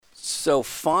So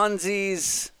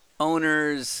Fonzie's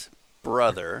owner's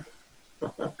brother,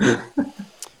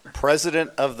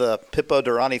 president of the Pippo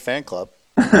Durrani fan club,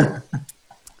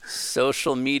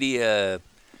 social media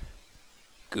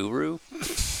guru,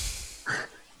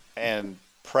 and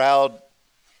proud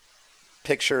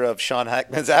picture of Sean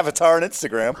Hackman's avatar on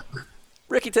Instagram,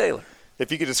 Ricky Taylor.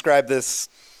 If you could describe this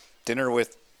Dinner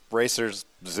with Racers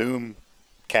Zoom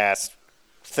cast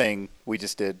thing we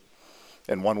just did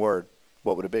in one word,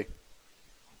 what would it be?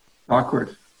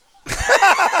 Awkward.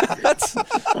 That's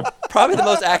probably the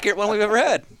most accurate one we've ever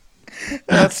had.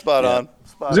 That's spot on.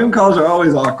 Zoom calls are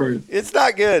always awkward. It's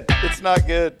not good. It's not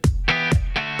good.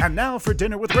 And now for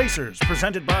Dinner with Racers,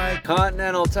 presented by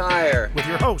Continental Tire. with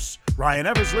your hosts, Ryan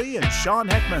Eversley and Sean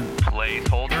Heckman.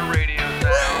 Placeholder radio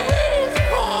sound.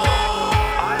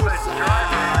 I'm a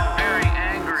driver. I'm very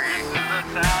angry. This is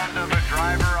the sound of a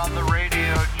driver on the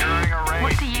radio during a race.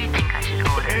 What do you think I should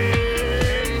order?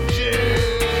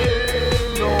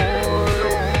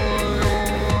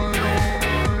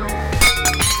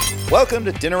 Welcome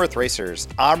to Dinner with Racers.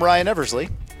 I'm Ryan Eversley.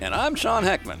 And I'm Sean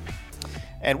Heckman.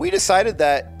 And we decided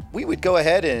that we would go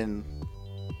ahead and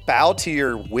bow to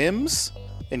your whims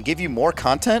and give you more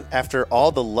content after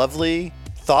all the lovely,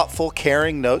 thoughtful,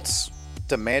 caring notes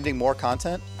demanding more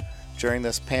content during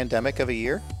this pandemic of a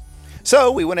year.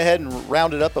 So we went ahead and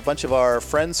rounded up a bunch of our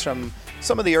friends from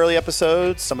some of the early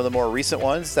episodes, some of the more recent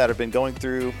ones that have been going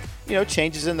through,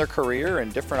 changes in their career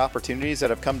and different opportunities that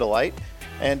have come to light,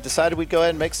 and decided we'd go ahead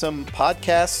and make some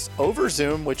podcasts over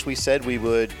Zoom, which we said we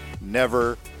would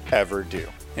never, ever do.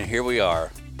 And here we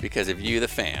are, because of you, the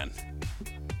fan,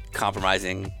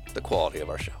 compromising the quality of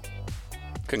our show.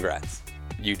 Congrats.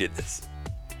 You did this.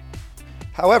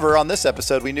 However, on this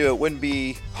episode, we knew it wouldn't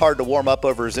be hard to warm up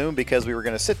over Zoom because we were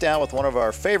going to sit down with one of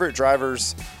our favorite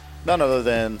drivers, none other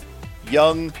than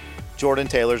young Jordan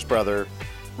Taylor's brother,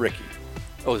 Ricky.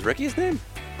 Oh, is Ricky his name?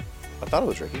 I thought it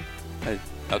was Ricky.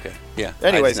 Okay, yeah.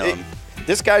 Anyways, I just know him.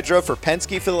 This guy drove for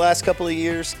Penske for the last couple of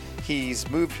years. He's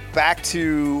moved back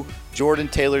to Jordan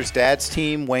Taylor's dad's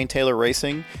team, Wayne Taylor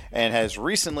Racing, and has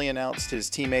recently announced his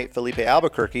teammate Felipe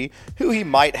Albuquerque, who he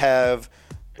might have,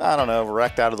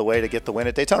 wrecked out of the way to get the win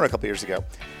at Daytona a couple years ago.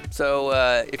 So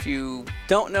if you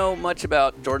don't know much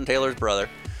about Jordan Taylor's brother,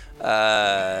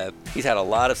 he's had a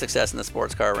lot of success in the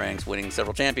sports car ranks, winning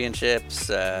several championships,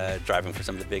 driving for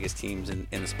some of the biggest teams in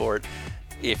the sport.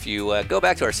 If you go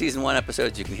back to our Season 1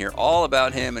 episodes, you can hear all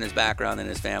about him and his background and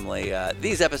his family.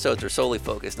 These episodes are solely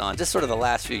focused on just sort of the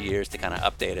last few years to kind of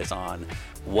update us on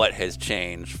what has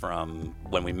changed from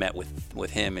when we met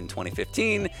with him in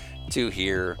 2015 to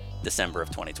here, December of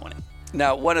 2020.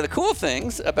 Now, one of the cool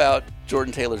things about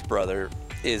Jordan Taylor's brother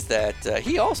is that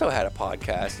he also had a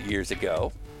podcast years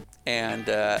ago, and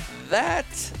that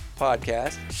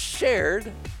podcast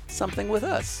shared something with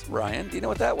us. Ryan, do you know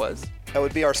what that was? That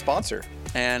would be our sponsor.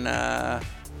 And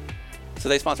so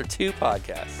they sponsor 2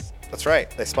 podcasts. That's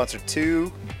right. They sponsored 2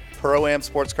 Pro-Am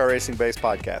sports car racing based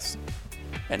podcasts.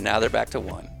 And now they're back to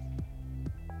 1.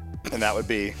 And that would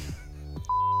be...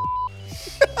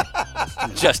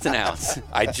 Just announced.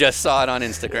 I just saw it on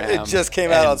Instagram. It just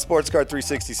came out on Sports Car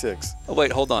 366. Oh,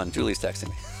 wait, hold on. Julie's texting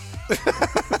me.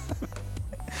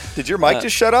 Did your mic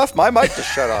just shut off? My mic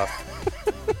just shut off.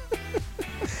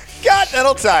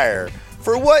 Continental Tire,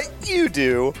 for what you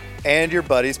do and your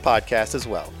buddy's podcast as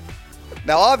well.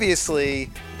 Now,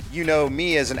 obviously, you know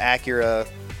me as an Acura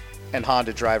and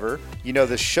Honda driver. You know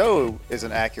this show is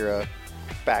an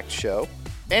Acura-backed show.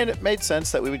 And it made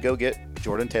sense that we would go get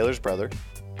Jordan Taylor's brother,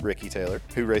 Ricky Taylor,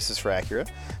 who races for Acura.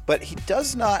 But he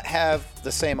does not have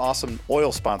the same awesome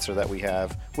oil sponsor that we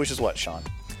have, which is what, Sean?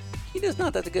 He does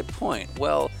not. That's a good point.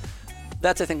 Well,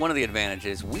 that's, I think, one of the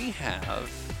advantages. We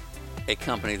have a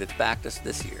company that's backed us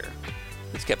this year.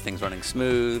 It's kept things running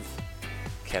smooth,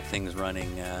 kept things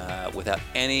running without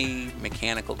any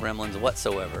mechanical gremlins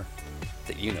whatsoever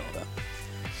that you know about.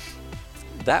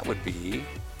 That would be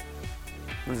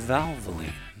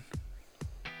Valvoline.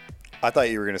 I thought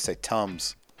you were going to say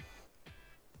Tums.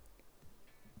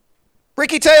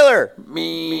 Ricky Taylor! All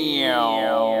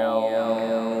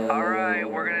right,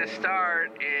 we're going to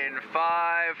start in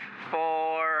 5,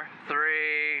 4,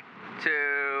 3,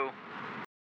 2.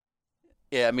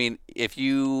 Yeah, I mean, if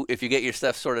you get your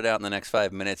stuff sorted out in the next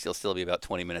 5 minutes, you'll still be about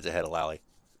 20 minutes ahead of Lally.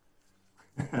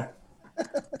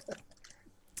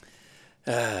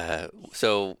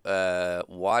 So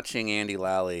watching Andy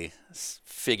Lally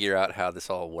figure out how this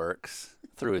all works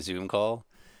through a Zoom call,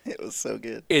 It was so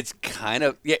good. it's kind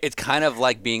of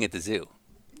like being at the zoo,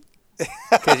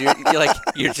 because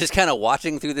you're just kind of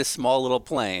watching through this small little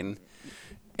plane,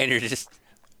 and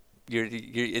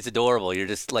It's adorable. You're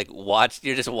just like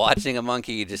you're just watching a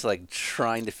monkey just like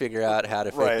trying to figure out how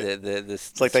to fit Right.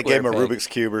 this. It's like they gave him a peg. Rubik's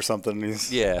Cube or something.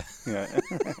 Yeah. Yeah.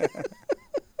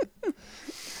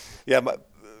 Yeah.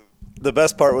 The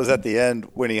best part was at the end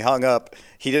when he hung up.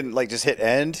 He didn't like just hit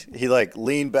end. He like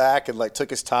leaned back and like took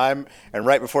his time. And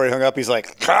right before he hung up, he's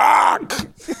like, "Cock!"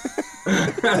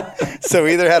 So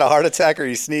he either had a heart attack or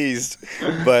he sneezed.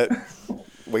 But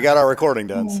we got our recording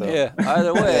done. So Yeah.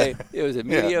 Either way, it was a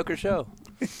mediocre show.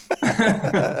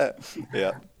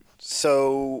 yeah.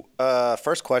 So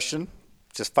first question,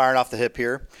 just firing off the hip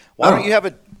here. Why don't you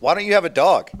have a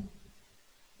dog?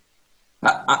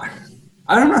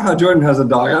 I don't know how Jordan has a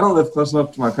dog. I don't live close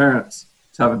enough to my parents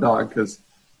to have a dog because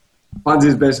Fonzie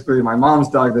is basically my mom's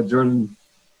dog that Jordan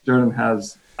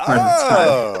has.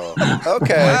 Oh,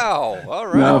 okay. Wow. All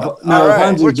right. No, All right.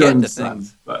 Fonzie's We're getting to Jordan's son.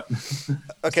 things. But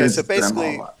Okay, his so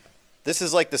basically, grandma. this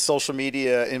is like the social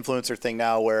media influencer thing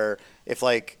now where if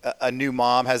like a new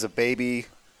mom has a baby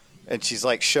and she's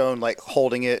like shown like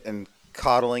holding it and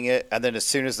coddling it, and then as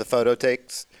soon as the photo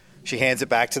takes, she hands it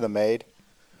back to the maid.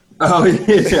 Oh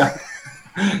yeah,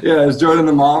 yeah. Is Jordan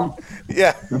the mom?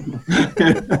 Yeah.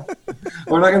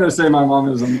 We're not going to say my mom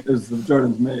is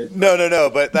Jordan's maid. No,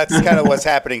 but that's kind of what's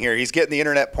happening here. He's getting the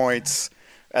internet points,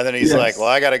 and then he's Yes. like, well,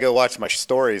 I got to go watch my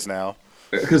stories now.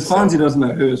 Because Fonzie doesn't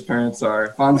know who his parents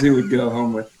are. Fonzie would go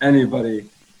home with anybody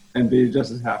and be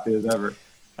just as happy as ever.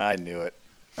 I knew it.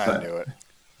 But- knew it.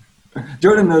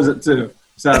 Jordan knows it too.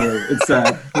 Sadly, it's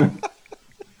sad.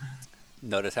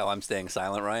 Notice how I'm staying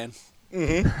silent, Ryan?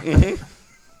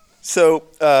 So,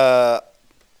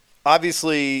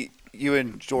 obviously, you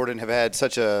and Jordan have had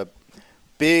such a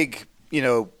big,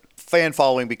 fan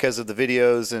following because of the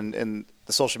videos and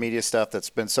the social media stuff that's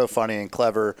been so funny and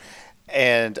clever.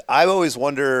 And I always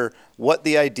wonder what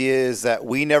the idea is that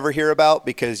we never hear about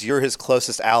because you're his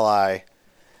closest ally.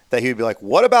 That he would be like,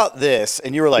 "What about this?"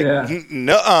 And you were like, Yeah.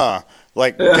 "Nuh-uh."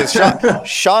 Like, because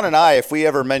Sean and I, if we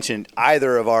ever mentioned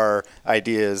either of our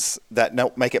ideas that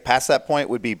don't make it past that point,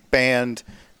 would be banned,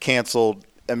 canceled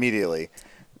immediately.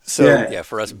 So, Yeah,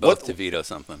 for us both to veto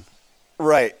something.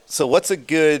 right. So, what's a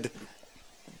good?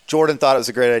 Jordan thought it was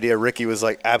a great idea. Ricky was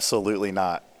like, absolutely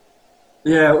not.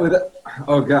 Yeah.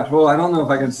 Oh gosh. Well, I don't know if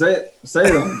I can say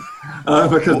them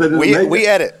because they didn't make We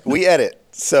it. edit.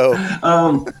 So,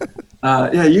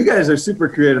 Yeah, you guys are super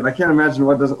creative. I can't imagine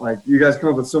what doesn't you guys come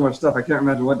up with so much stuff. I can't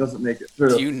imagine what doesn't make it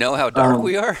through. Do you know how dark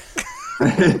we are?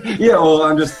 Yeah, well,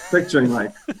 I'm just picturing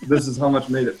this is how much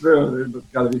made it through. There's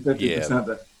got to be 50%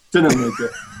 that didn't make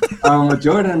it. With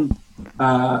Jordan,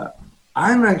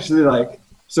 I'm actually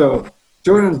so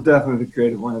Jordan's definitely the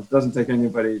creative one. It doesn't take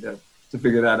anybody to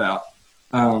figure that out.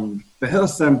 But he'll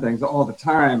send things all the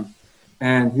time,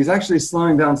 and he's actually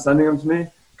slowing down sending them to me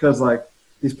because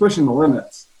he's pushing the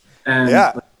limits. And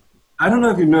yeah. I don't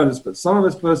know if you've noticed, but some of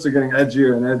his posts are getting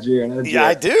edgier and edgier and edgier. Yeah,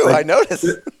 I do. I noticed.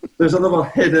 There's a little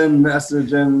hidden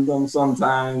message in them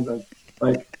sometimes. And,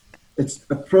 it's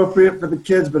appropriate for the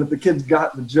kids, but if the kids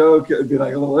got the joke, it would be a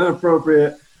little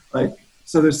inappropriate.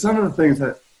 So there's some of the things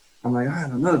that I'm like, I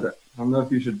don't know that. I don't know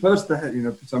if you should post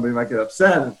that. Somebody might get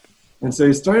upset. And so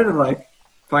he started to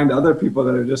find other people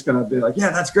that are just going to be like, yeah,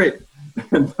 that's great.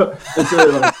 and so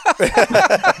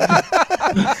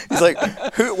He's like,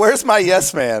 where's my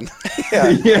yes man? Yeah,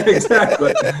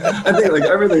 exactly. I think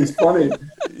everything's funny.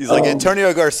 He's like,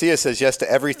 Antonio Garcia says yes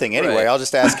to everything anyway. Right. I'll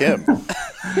just ask him.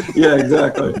 Yeah,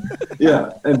 exactly.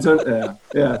 Yeah,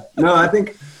 yeah. No, I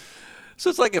think. So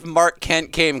it's like if Mark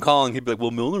Kent came calling, he'd be like,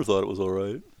 well, Milner thought it was all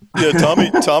right. Yeah,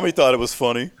 Tommy thought it was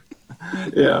funny.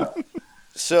 Yeah.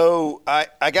 So I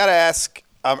got to ask,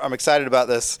 I'm excited about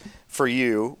this for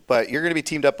you, but you're going to be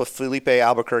teamed up with Felipe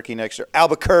Albuquerque next year.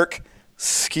 Albuquerque,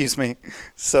 excuse me.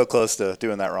 So close to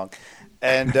doing that wrong.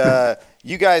 And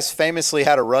you guys famously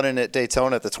had a run-in at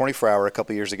Daytona at the 24-hour a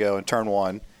couple years ago in Turn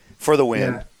 1 for the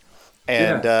win. Yeah.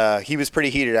 And he was pretty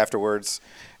heated afterwards.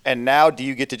 And now do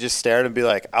you get to just stare at him and be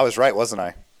like, I was right, wasn't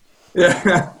I?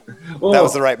 Yeah. Well, That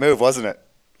was the right move, wasn't it?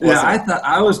 I thought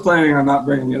I was planning on not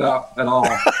bringing it up at all.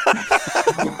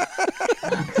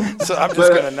 So I'm just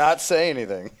going to not say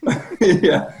anything.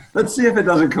 Yeah. Let's see if it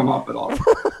doesn't come up at all.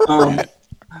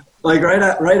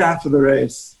 Right after the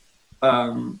race,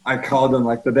 I called him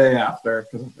the day after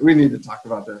because we need to talk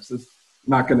about this. It's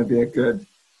not going to be a good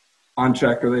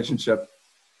on-track relationship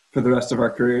for the rest of our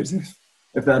careers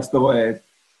if that's the way,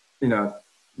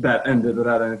 that ended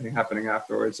without anything happening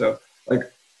afterwards. So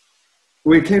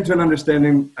we came to an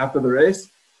understanding after the race,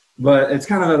 but it's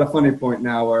kind of at a funny point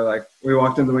now where we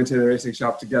walked into the Wayne Taylor Racing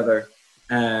shop together,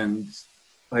 and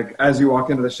as you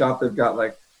walk into the shop, they've got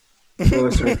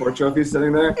Lewis Report trophy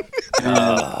sitting there. And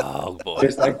Oh boy.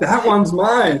 it's like, that one's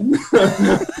mine.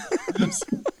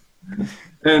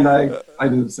 And I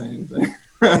didn't say anything.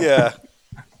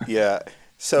 Yeah.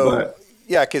 So, But-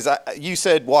 yeah, because you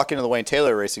said walk into the Wayne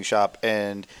Taylor Racing Shop,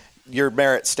 and your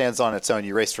merit stands on its own.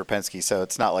 You raced for Penske, so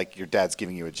it's not like your dad's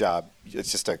giving you a job.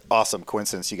 It's just an awesome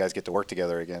coincidence you guys get to work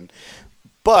together again.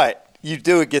 But you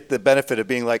do get the benefit of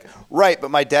being like, right,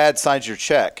 but my dad signed your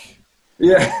check.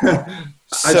 Yeah.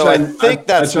 So I think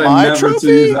that's try my never to trophy?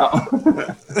 use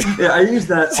that. Yeah, I use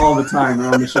that all the time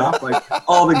around the shop. Like,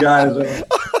 all the guys are like,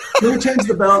 can we change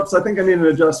the belts? I think I need an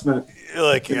adjustment. You're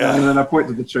like, And then I point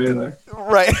to the trailer.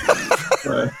 Right.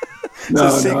 But,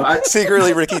 So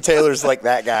secretly, Ricky Taylor's like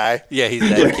that guy. Yeah, he's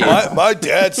that kid. My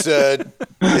dad said,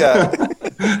 yeah,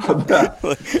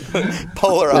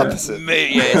 polar opposite.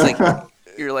 Maybe, yeah, it's like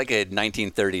you're like a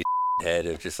 1930s head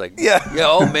of just like,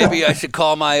 Yeah. maybe I should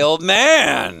call my old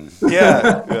man.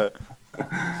 Yeah.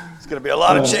 There's going to be a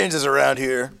lot of changes around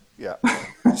here. Yeah.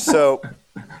 So,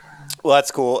 well,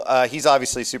 that's cool. He's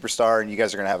obviously a superstar, and you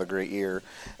guys are going to have a great year.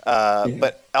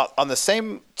 But on the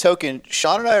same token,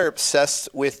 Sean and I are obsessed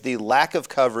with the lack of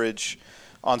coverage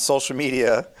on social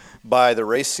media by the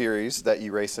race series that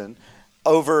you race in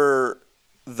over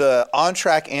the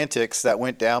on-track antics that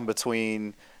went down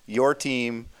between your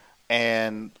team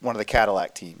and one of the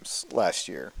Cadillac teams last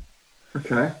year.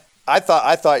 Okay. I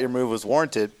thought your move was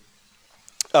warranted.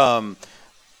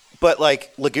 But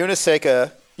like Laguna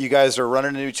Seca, you guys are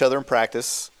running into each other in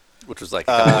practice. Which was like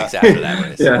a couple weeks after that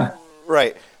race. Yeah.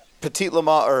 Right. Petit Le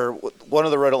Mans, or one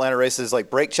of the Road Atlanta races, like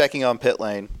brake checking on pit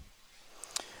lane.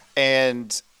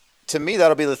 And to me,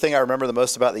 that'll be the thing I remember the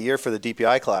most about the year for the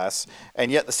DPI class.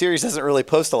 And yet the series doesn't really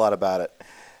post a lot about it.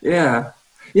 Yeah.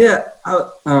 Yeah.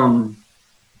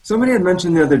 Somebody had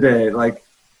mentioned the other day, like,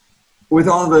 with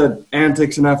all the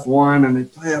antics in F1 and they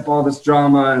play up all this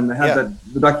drama and they have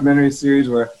the documentary series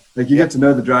where, like, you get to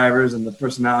know the drivers and the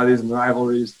personalities and the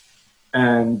rivalries.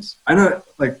 And I know,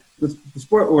 like, the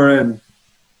sport we're in,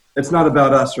 it's not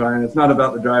about us, Ryan. It's not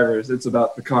about the drivers. It's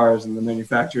about the cars and the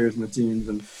manufacturers and the teams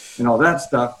and all that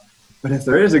stuff. But if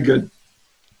there is a good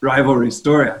rivalry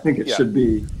story, I think it should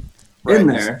be in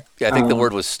there. Yeah, I think the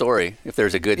word was story. If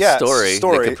there's a good story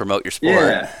that could promote your sport.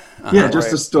 Yeah, yeah,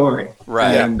 just a story.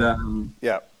 Right. And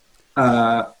I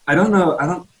don't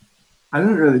know. I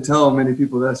didn't really tell many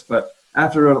people this, but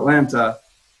after Road Atlanta,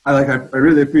 I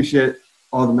really appreciate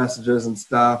all the messages and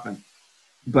stuff.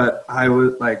 But I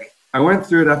went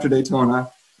through it after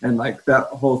Daytona and like that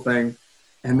whole thing.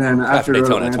 And then after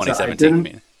Daytona Road Atlanta, 2017, you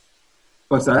mean?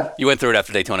 What's that? You went through it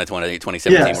after Daytona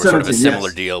 2017, where sort of a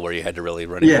similar deal where you had to really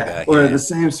run into the guy. Or the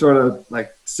same sort of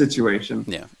like situation.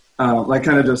 Yeah. Like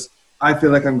kind of just, I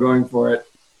feel like I'm going for it.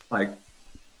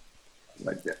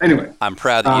 Anyway. I'm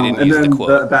proud that you didn't and use then the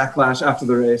quote. The backlash after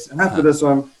the race. And after this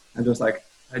one, I'm just like,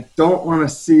 I don't want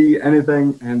to see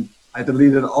anything. And I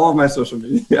deleted all of my social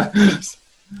media.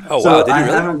 Oh, so wow. Did you I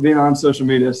really? haven't been on social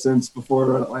media since before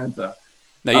Road Atlanta.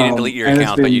 No, you didn't delete your and it's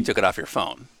account, but been- you took it off your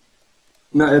phone.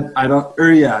 No, I don't. Or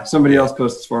yeah, somebody else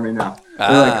posts for me now.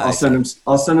 I I'll send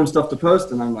them stuff to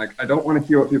post, and I'm like, I don't want to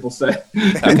hear what people say.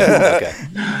 Okay.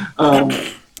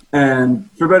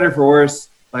 And for better or for worse,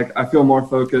 like I feel more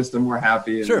focused and more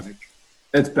happy, and Sure. like,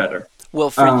 it's better.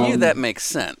 Well, for you, that makes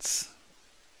sense.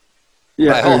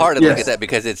 Yeah, I wholeheartedly yes. look at that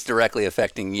because it's directly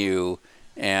affecting you,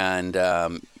 and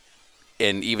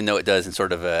even though it does in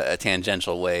sort of a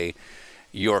tangential way,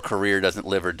 your career doesn't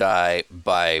live or die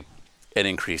by an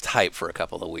increased hype for a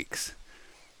couple of weeks.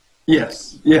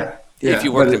 Yes, yeah. If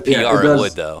you worked in PR, it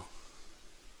would, though.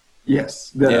 Yes,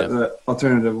 the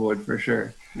alternative would for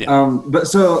sure. Yeah. But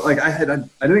so like I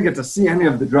didn't get to see any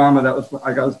of the drama that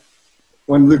was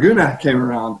when Laguna came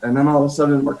around, and then all of a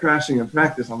sudden we're crashing in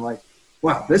practice. I'm like,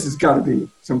 wow, this has got to be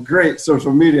some great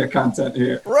social media content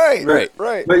here. Right.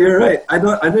 But you're right. I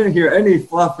didn't hear any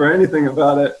fluff or anything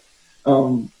about it.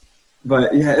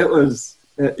 But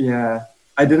yeah,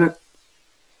 I didn't.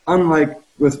 Unlike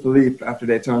with Philippe after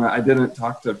Daytona, I didn't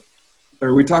talk to,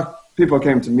 or we talked. People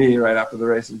came to me right after the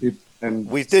race, and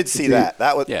We did see that.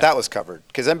 That was covered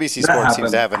because NBC Sports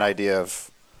seems happened. to have an idea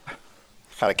of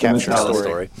how to capture a Tell the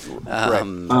story.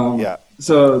 Story.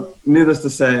 So, needless to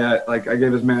say, I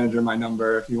gave his manager my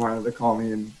number if he wanted to call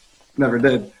me, and never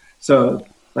did. So,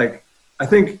 like, I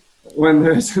think when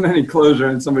there isn't any closure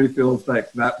and somebody feels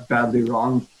like that badly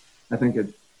wronged, I think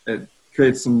it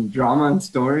creates some drama and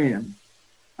story, and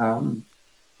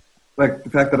like the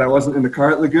fact that I wasn't in the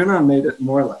car at Laguna made it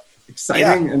more like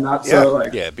exciting and not so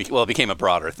like it became a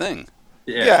broader thing.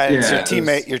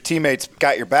 Your teammates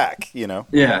got your back, you know.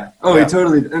 Yeah. Oh, he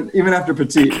totally. And even after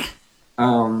Petit,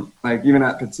 like even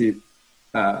at Petit,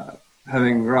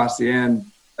 having Rossi and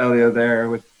Elio there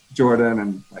with Jordan,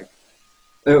 and like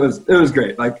it was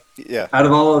great. Like out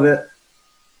of all of it,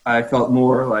 I felt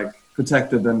more like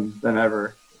protected than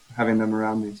ever having them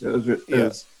around me. So it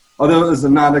was although it was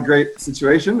not a great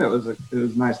situation, it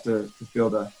was nice to feel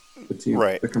the team,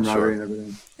 the camaraderie and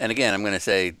everything. And again, I'm going to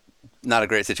say, not a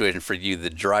great situation for you, the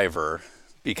driver,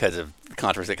 because of the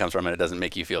controversy that comes from it. It doesn't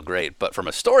make you feel great. But from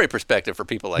a story perspective, for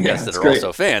people like us that are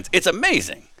also fans, it's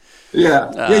amazing.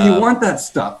 Yeah, you want that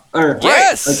stuff.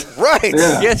 Yes, right.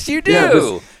 Yeah. Yes, you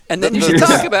do. And then you should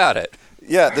talk about it.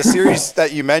 Yeah, the series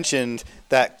that you mentioned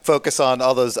that focus on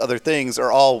all those other things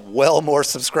are all well more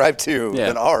subscribed to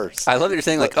than ours. I love that you're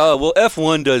saying like, oh, well,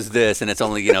 F1 does this, and it's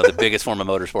only the biggest form of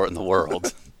motorsport in the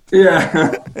world.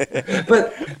 Yeah,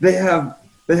 but they have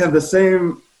the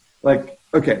same, like,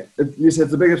 okay, you said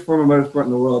it's the biggest form of motorsport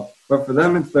in the world, but for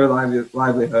them it's their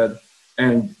livelihood,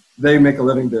 and they make a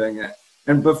living doing it.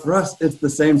 But for us, it's the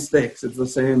same stakes, it's the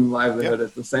same livelihood,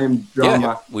 it's the same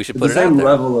drama. We should it's put the it same out there.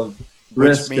 level of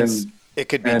risk, which means it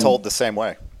could be told the same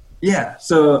way. Yeah,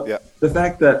 so the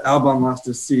fact that Albon lost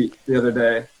his seat the other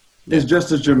day is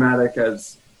just as dramatic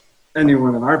as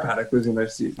anyone in our paddock losing their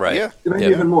seat. Right. Maybe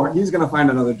even more. He's going to find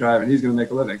another drive, and he's going to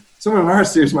make a living. Someone in our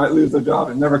series might lose their job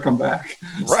and never come back.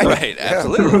 Right,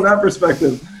 absolutely. From that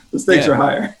perspective, the stakes are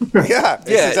higher. That's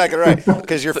exactly right.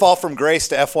 Because your fall from grace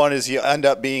to F1 is you end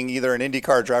up being either an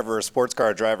IndyCar driver or a sports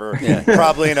car driver,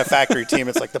 probably in a factory team.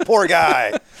 It's like the poor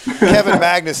guy, Kevin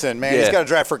Magnussen, man, he's got to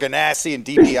drive for Ganassi and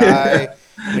DPI,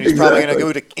 and he's probably going to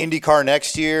go to IndyCar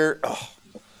next year. Oh,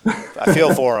 I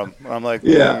feel for him. I'm like,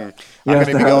 I'm going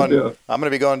to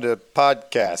be going to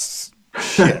podcasts.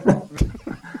 Shit.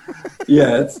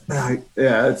 It's like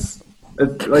it's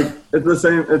the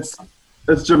same.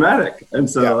 It's dramatic, and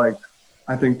so like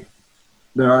I think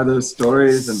there are those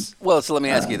stories. And well, so let me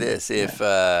ask you this: if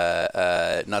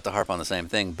not to harp on the same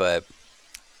thing, but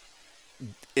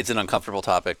it's an uncomfortable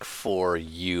topic for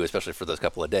you, especially for those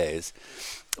couple of days.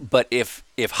 But if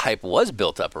hype was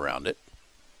built up around it,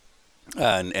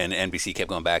 and NBC kept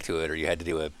going back to it, or you had to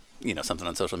do something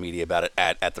on social media about it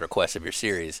at the request of your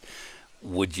series,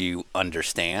 would you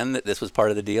understand that this was part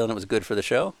of the deal and it was good for the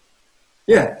show?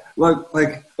 Yeah,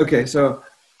 like okay, so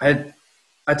I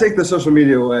take the social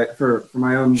media away for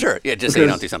my own. Sure, just so you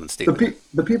don't do something stupid.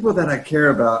 The people that I care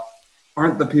about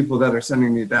aren't the people that are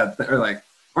sending me bad or like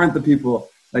aren't the people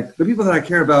like the people that I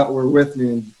care about were with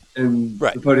me in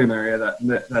the podium area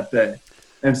that day.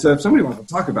 And so if somebody wants to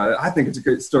talk about it, I think it's a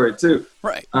great story too.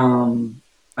 Right.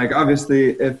 Like obviously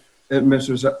if it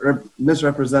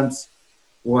misrepresents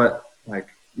what like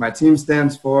my team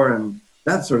stands for and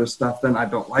that sort of stuff, then I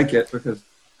don't like it because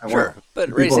I want but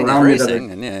people racing around is me racing,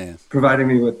 that are and providing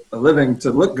me with a living to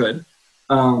look good.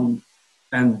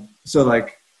 And so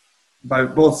like by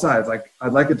both sides, like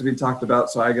I'd like it to be talked about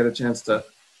so I get a chance to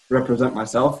represent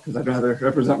myself because I'd rather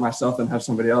represent myself than have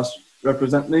somebody else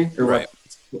represent me or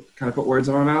kind of put words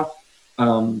in my mouth.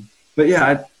 But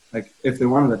yeah, like if they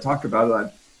wanted to talk about it,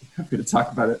 I'd be happy to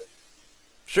talk about it.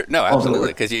 Sure, no, absolutely,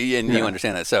 because you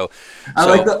understand that. So I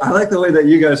like the way that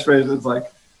you guys phrase it. It's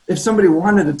like if somebody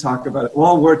wanted to talk about it,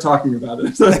 well, we're talking about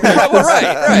it.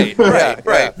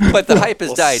 right. But the hype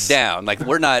has died down. Like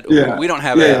we don't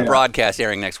have a broadcast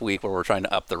airing next week where we're trying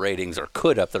to up the ratings or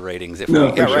could up the ratings if we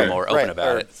were more open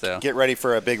about it. So get ready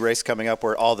for a big race coming up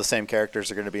where all the same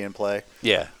characters are going to be in play.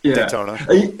 Daytona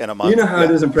in a month. You know how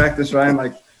it is in practice, Ryan?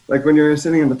 Like when you're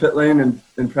sitting in the pit lane and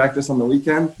in practice on the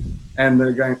weekend, and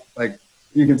they're going like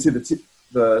you can see the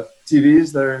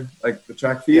TVs that are like the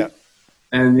track feed.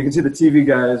 And you can see the TV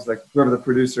guys, like whoever the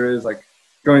producer is, like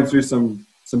going through some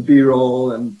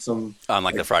B-roll and some on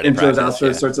like the Friday intros, practice,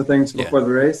 outros sorts of things before the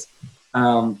race.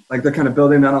 Like they're kind of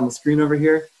building that on the screen over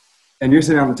here, and you're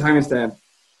sitting on the timing stand.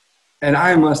 And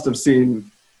I must have seen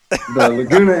the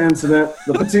Laguna incident,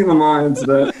 the Petit Le Mans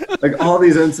incident, like all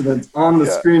these incidents on the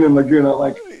screen in Laguna,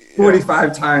 like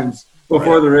 45 times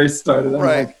before the race started. I'm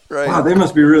like, wow, they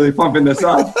must be really pumping this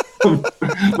up.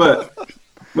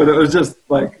 But it was just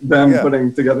like them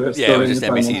putting together a story. Yeah, it was just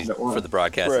NBC for the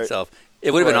broadcast itself.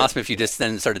 It would have been awesome if you just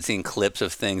then started seeing clips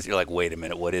of things. You're like, wait a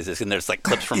minute, what is this? And there's like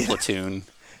clips from Platoon.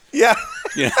 Yeah.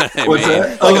 You know what I What's mean?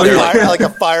 that? Like a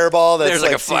fireball. There's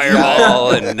like a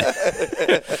fireball and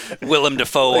Willem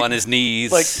Dafoe on his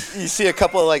knees. Like you see a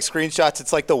couple of like screenshots.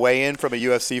 It's like the weigh-in from a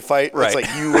UFC fight. Right. It's like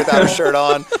you without a shirt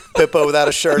on, Pippo without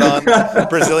a shirt on,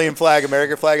 Brazilian flag,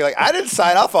 American flag. You're like, I didn't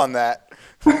sign off on that.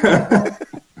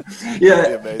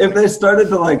 If they started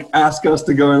to like ask us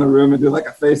to go in a room and do like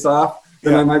a face-off,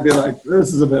 then I might be like,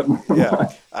 this is a bit more.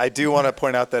 Yeah, I do want to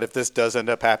point out that if this does end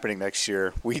up happening next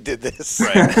year, we did this.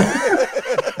 Right.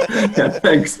 Yeah,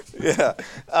 thanks.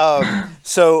 Yeah.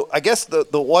 So I guess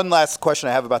the one last question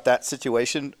I have about that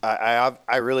situation,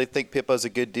 I really think Pippo's a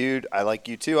good dude. I like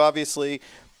you too, obviously.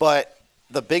 But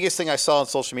the biggest thing I saw on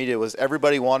social media was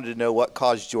everybody wanted to know what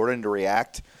caused Jordan to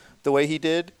react the way he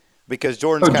did, because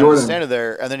Jordan's kind of standing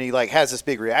there and then he like has this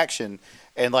big reaction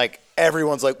and like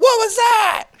everyone's like, "What was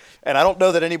that?" And I don't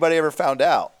know that anybody ever found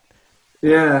out.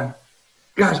 Yeah.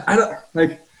 Gosh, I don't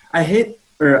like. I hate,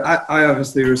 or I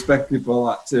obviously respect people a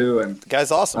lot too, and The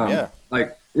guy's awesome. Yeah.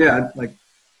 like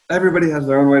everybody has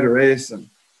their own way to race, and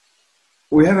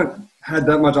we haven't had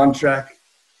that much on track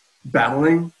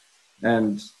battling.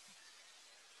 And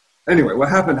anyway, what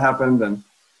happened, and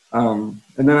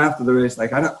then after the race,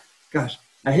 like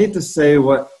I hate to say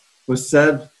what was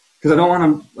said because I don't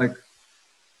want to like.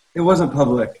 It wasn't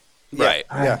public. Right.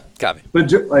 Yeah. Copy. But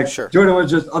Sure. Jordan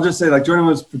was just, I'll just say, like, Jordan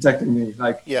was protecting me.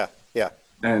 Like, Yeah.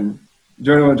 and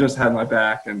Jordan would just had my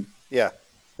back, and Yeah.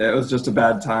 it was just a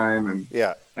bad time. And,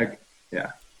 Yeah. like,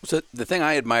 yeah. So the thing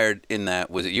I admired in that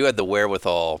was that you had the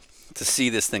wherewithal to see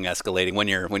this thing escalating when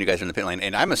you guys were in the pit lane,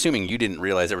 and I'm assuming you didn't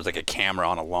realize there was like a camera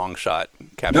on a long shot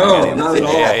capturing No, any of not this.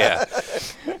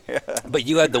 at all. Yeah. But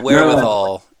you had the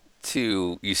wherewithal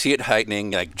to, you see it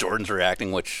heightening, like Jordan's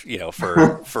reacting, which, you know,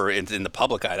 for in the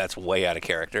public eye, that's way out of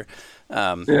character.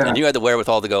 And you had the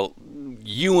wherewithal to go,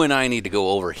 you and I need to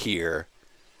go over here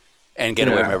and get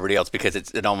away from everybody else, because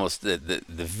it almost, the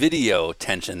video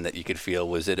tension that you could feel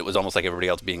was that it was almost like everybody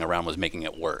else being around was making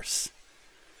it worse.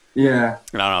 Yeah.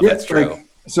 And I don't know if that's true. Like,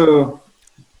 so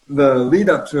the lead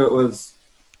up to it was,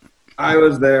 I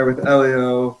was there with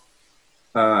Elio,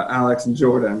 Alex, and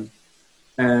Jordan,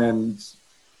 and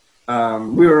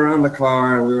we were around the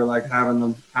car and we were like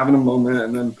having a moment,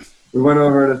 and then we went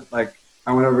over to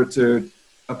I went over to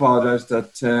apologize to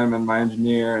Tim and my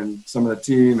engineer and some of the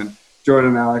team, and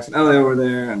Jordan, Alex, and Elliot were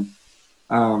there, and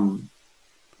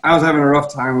I was having a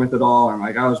rough time with it all, and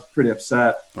like I was pretty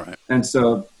upset. Right. And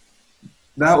so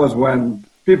that was when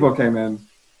people came in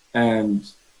and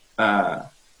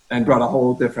brought a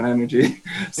whole different energy.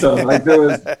 So like there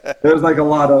was like a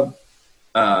lot of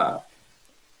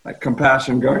like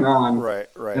compassion going on, Right.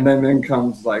 and then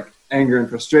comes like anger and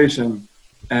frustration,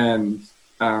 and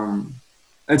so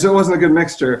it wasn't a good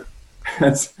mixture,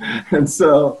 and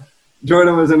so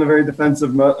Jordan was in a very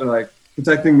defensive mode, like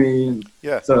protecting me, and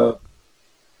so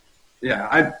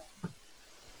yeah,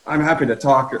 I'm happy to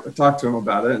talk to him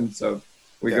about it, and so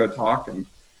we go talk, and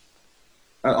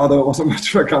although it wasn't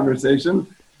much of a conversation,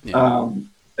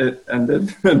 it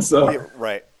ended, and so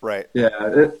Right.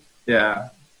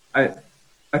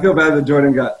 I feel bad that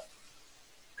Jordan got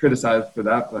criticized for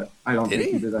that, but I don't think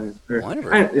he? he did anything.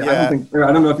 Whatever. I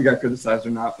don't know if he got criticized or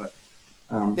not, but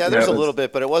There's a little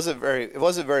bit, but it wasn't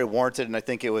very warranted, and I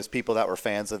think it was people that were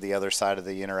fans of the other side of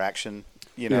the interaction,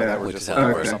 that were Which just is like,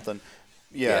 or okay. something.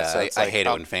 Yeah, so I it's like, hate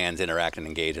it when fans interact and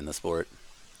engage in the sport.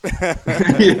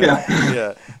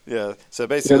 yeah. So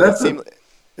basically, Yeah,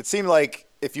 it seemed like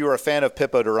if you were a fan of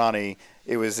Pippo Durrani,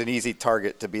 it was an easy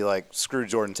target to be like, screw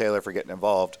Jordan Taylor for getting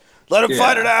involved. Let him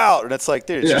fight it out. And it's like,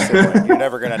 dude, it's just like, you're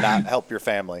never going to not help your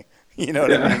family. You know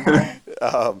what I mean?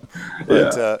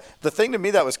 But the thing to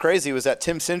me that was crazy was that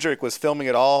Tim Cindric was filming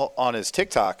it all on his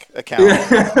TikTok account.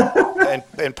 and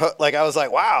like, I was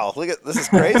like, wow, look at this is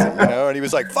crazy, And he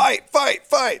was like, fight. I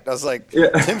was like,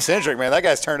 Tim Cindric, man, that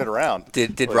guy's turned it around.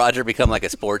 Did Roger become like a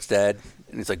sports dad?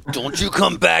 And he's like, don't you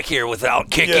come back here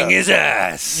without kicking his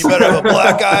ass. You better have a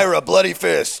black eye or a bloody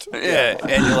fist. Yeah.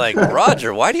 And you're like,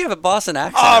 Roger, why do you have a Boston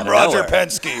accent? I'm out of Roger nowhere?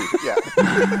 Penske. Yeah.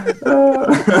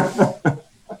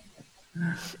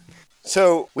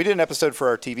 So we did an episode for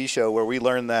our TV show where we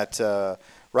learned that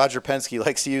Roger Penske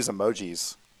likes to use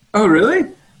emojis. Oh,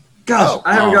 really? Gosh,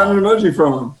 I haven't gotten an emoji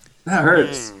from him. That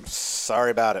hurts.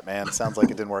 Sorry about it, man. Sounds like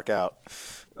it didn't work out.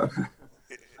 I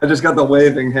just got the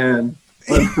waving hand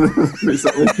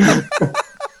recently.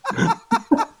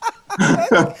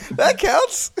 That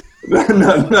counts. No.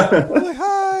 Like,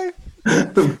 hi.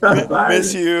 Bye.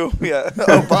 Miss you. Yeah.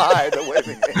 Oh, bye. The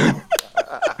waving hand.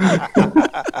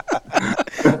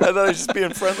 I thought he was just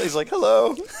being friendly. He's like,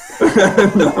 hello.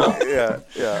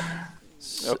 Yeah.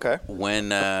 Okay. When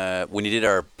you did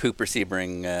our Pooper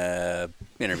Sebring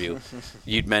interview,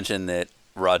 you'd mentioned that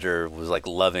Roger was like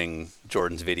loving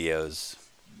Jordan's videos.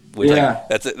 Which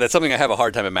that's something I have a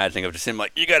hard time imagining, of just him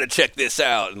like, you got to check this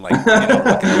out, and like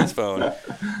looking at his phone.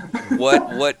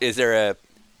 What is there a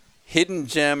hidden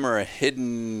gem or a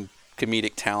hidden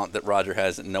comedic talent that Roger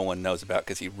has that no one knows about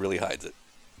because he really hides it?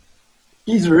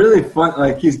 He's really fun.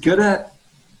 Like he's good at,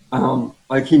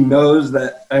 like he knows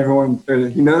that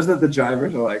he knows that the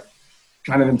drivers are like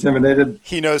kind of intimidated.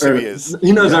 He knows who he is.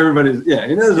 He knows everybody's. Yeah,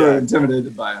 he knows Yeah. we're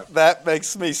intimidated by him. That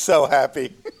makes me so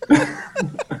happy.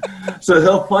 So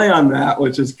he'll play on that,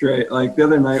 which is great. Like the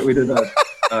other night, we did a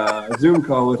Zoom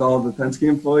call with all the Penske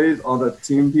employees, all the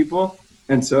team people,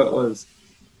 and so it was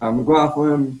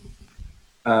McLaughlin,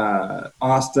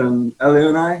 Austin, Elio,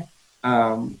 and I.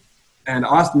 And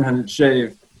Austin hadn't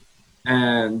shaved,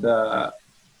 and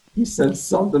he said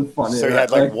something funny. So he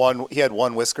had He had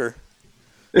one whisker.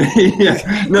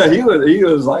 Yeah, no, he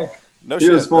was like No he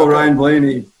shit. was full Okay. Ryan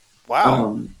Blaney.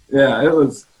 Wow. Yeah, it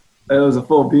was a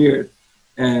full beard,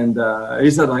 and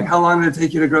he said like, "How long did it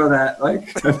take you to grow that?"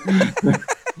 Like,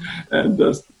 and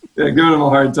just giving him a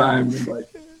hard time. And like,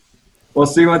 we'll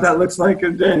see what that looks like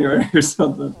in January or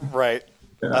something. Right.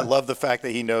 Yeah. I love the fact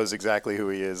that he knows exactly who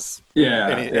he is. Yeah,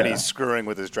 And he's screwing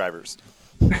with his drivers.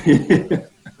 yeah.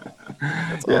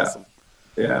 That's awesome.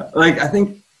 Yeah, like I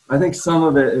think some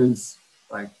of it is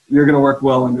like you're going to work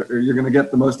well under, or you're going to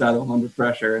get the most out of them under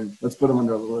pressure, and let's put them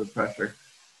under a little bit of pressure.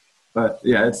 But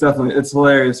yeah, it's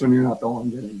hilarious when you're not the one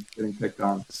getting picked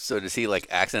on. So does he like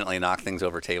accidentally knock things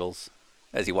over tables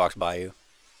as he walks by you?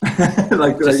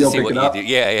 Like Just to you'll see pick what it you up. do.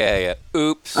 Yeah.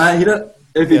 Oops. He does.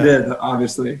 If he Yeah. did,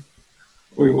 obviously,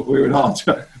 we would all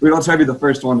try. We'd all try to be the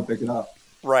first one to pick it up.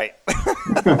 Right.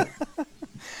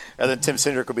 And then Tim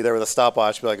Cindric will be there with a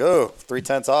stopwatch, be like, "Oh,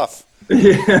 3/10 off."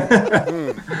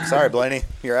 Sorry, Blaney,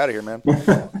 you're out of here, man.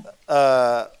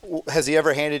 Has he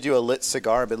ever handed you a lit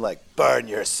cigar and been like, "Burn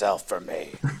yourself for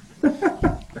me"?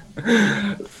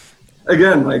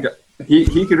 Again, like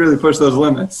he could really push those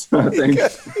limits. I think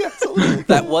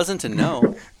That wasn't a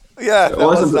no. Yeah, it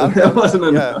wasn't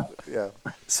enough. Yeah.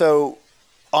 So,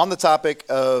 on the topic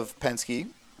of Penske,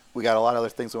 we got a lot of other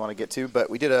things we want to get to, but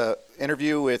we did a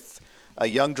interview with a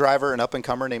young driver, an up and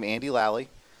comer named Andy Lally,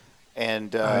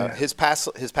 and his pass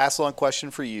along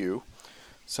question for you,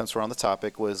 since we're on the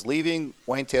topic, was leaving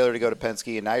Wayne Taylor to go to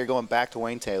Penske, and now you're going back to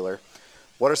Wayne Taylor.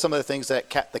 What are some of the things that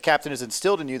the captain has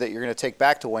instilled in you that you're going to take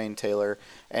back to Wayne Taylor,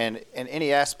 and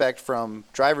any aspect from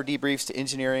driver debriefs to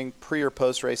engineering, pre or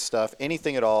post race stuff,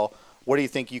 anything at all? What do you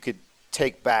think you could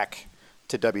take back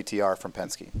to WTR from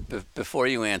Penske? Before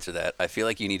you answer that, I feel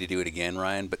like you need to do it again,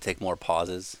 Ryan, but take more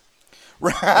pauses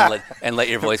Right. and let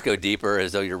your voice go deeper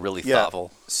as though you're really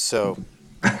thoughtful. So,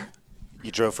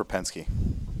 you drove for Penske.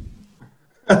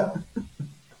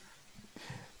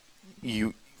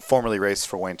 You formerly raced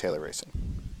for Wayne Taylor Racing.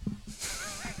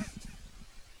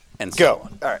 And so Go.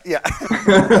 on. All right.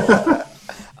 Yeah.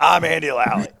 I'm Andy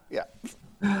Lally. Yeah.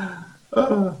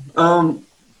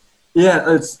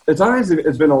 Yeah, it's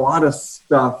been a lot of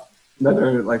stuff that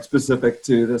are like specific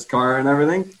to this car and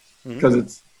everything because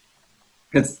it's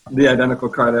the identical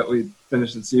car that we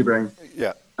finished at Sebring.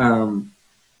 Yeah.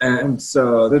 And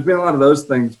so there's been a lot of those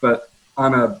things, but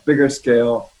on a bigger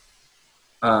scale,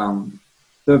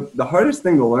 the hardest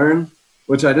thing to learn,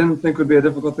 which I didn't think would be a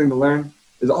difficult thing to learn,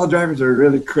 is all drivers are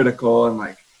really critical and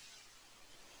like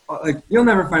you'll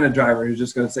never find a driver who's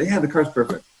just going to say, yeah, the car's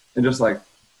perfect. And just like,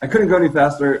 I couldn't go any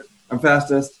faster. I'm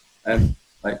fastest. And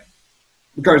like,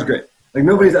 the car's great. Like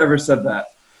nobody's ever said that.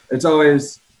 It's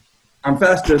always, I'm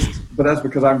fastest, but that's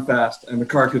because I'm fast and the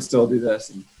car could still do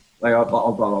this. And like,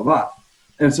 blah, blah, blah, blah.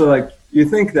 And so like, you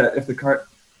think that if the car,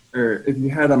 or if you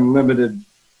had unlimited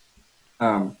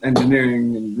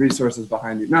engineering and resources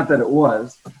behind you, not that it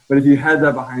was, but if you had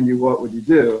that behind you, what would you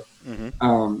do?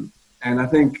 And I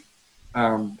think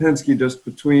Penske, just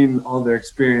between all their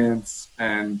experience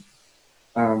and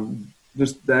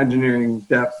just the engineering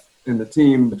depth in the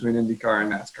team between IndyCar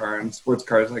and NASCAR and sports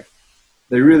cars, like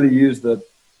they really use the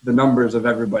numbers of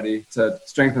everybody to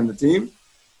strengthen the team.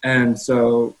 And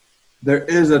so there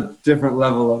is a different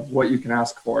level of what you can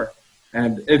ask for.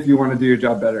 And if you want to do your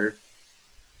job better,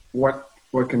 what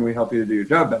can we help you to do your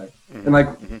job better? And like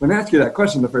when I ask you that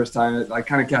question the first time, it like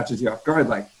kind of catches you off guard,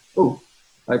 like, oh,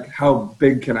 like how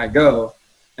big can I go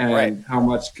and how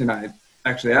much can I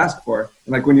actually ask for?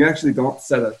 And like when you actually don't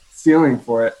set a ceiling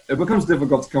for it, it becomes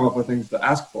difficult to come up with things to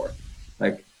ask for.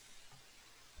 Like,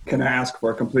 can I ask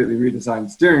for a completely redesigned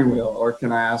steering wheel, or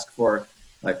can I ask for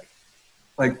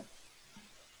like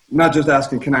not just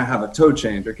asking, can I have a toe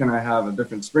change, or can I have a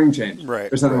different spring change,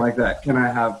 or something like that? Can I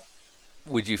have?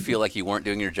 Would you feel like you weren't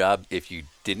doing your job if you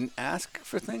didn't ask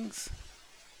for things?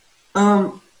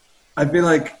 I feel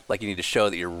like you need to show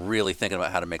that you're really thinking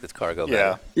about how to make this car go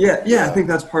better. Yeah. I think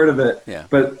that's part of it. Yeah.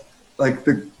 But like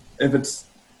if it's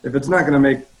not going to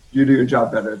make you do your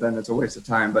job better, then it's a waste of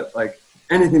time. But like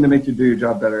anything to make you do your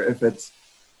job better, if it's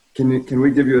can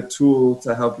we give you a tool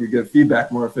to help you give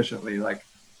feedback more efficiently, like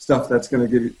stuff that's going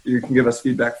to you can give us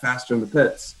feedback faster in the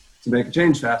pits to make a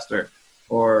change faster,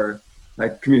 or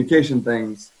like communication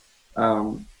things.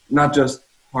 not just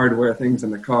hardware things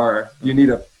in the car. You need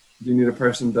a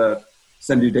person to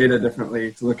send you data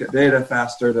differently, to look at data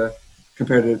faster, to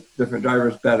compare to different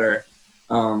drivers better,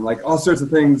 like all sorts of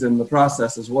things in the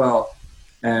process as well.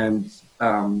 And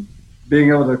being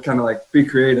able to kind of like be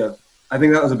creative. I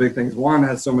think that was a big thing. Juan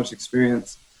has so much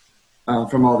experience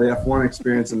from all the F1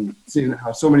 experience and seeing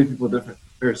how so many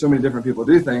different people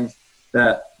do things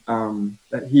that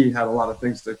that he had a lot of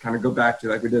things to kind of go back to.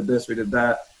 Like we did this, we did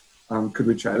that. Could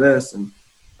we try this? And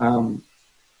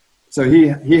so he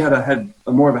had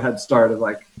more of a head start of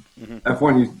like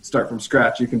F1. You start from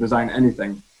scratch. You can design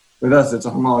anything. With us, it's a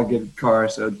homologated car,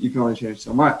 so you can only change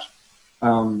so much.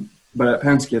 But at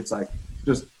Penske, it's like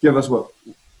just give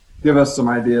us some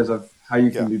ideas of how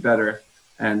you can be better.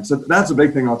 And so that's a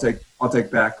big thing I'll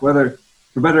take back. Whether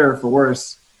for better or for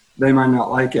worse, they might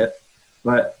not like it,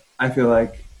 but I feel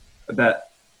like that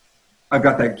I've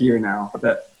got that gear now.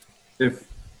 That if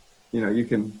you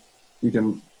can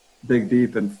dig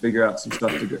deep and figure out some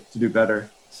stuff to do better.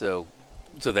 So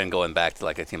then going back to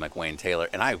like a team like Wayne Taylor,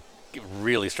 and I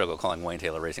really struggle calling Wayne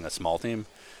Taylor Racing a small team.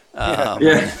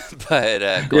 Yeah. But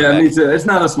me too. It's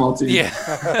not a small team.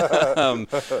 Yeah.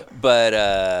 But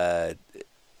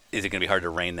is it going to be hard to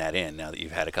rein that in now that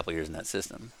you've had a couple years in that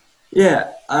system?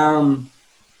 Yeah.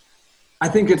 I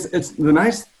think it's the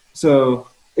nice. So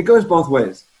it goes both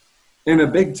ways. In a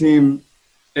big team,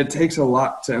 it takes a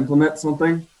lot to implement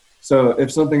something. So if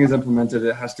something is implemented,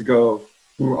 it has to go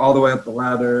all the way up the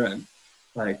ladder and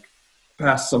like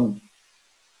past some,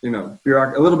 a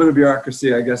little bit of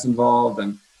bureaucracy, I guess, involved,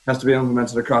 and has to be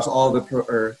implemented across all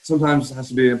or sometimes it has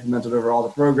to be implemented over all the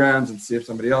programs and see if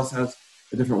somebody else has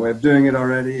a different way of doing it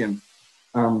already. And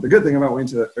the good thing about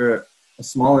a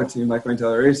smaller team like Wayne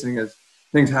Taylor Racing is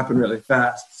things happen really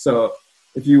fast. So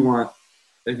if you want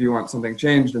something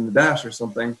changed in the dash or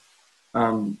something,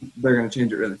 they're going to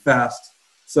change it really fast.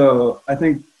 So I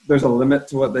think there's a limit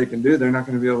to what they can do. They're not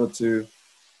going to be able to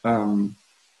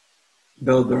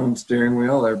build their own steering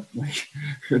wheel or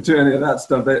do any of that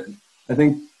stuff. I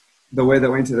think the way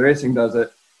that Wayne Taylor Racing does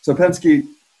it, so Penske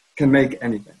can make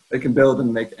anything. They can build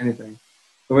and make anything.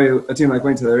 The way a team like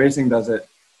Wayne Taylor Racing does it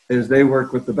is they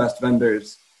work with the best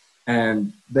vendors,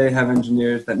 and they have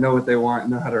engineers that know what they want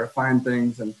and know how to refine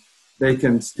things, and they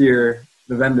can steer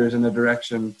the vendors in a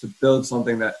direction to build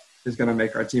something that is going to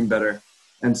make our team better.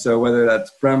 And so whether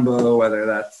that's Brembo, whether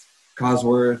that's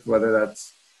Cosworth, whether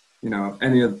that's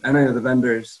any of the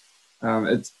vendors,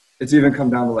 it's even come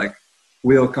down to like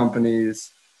wheel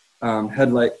companies, we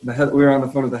were on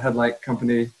the phone with the headlight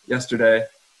company yesterday,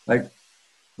 like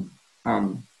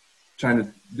trying to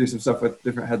do some stuff with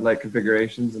different headlight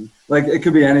configurations, and like it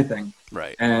could be anything.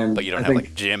 Right. But you don't have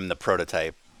like Jim, the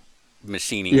prototype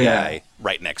machining guy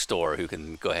right next door who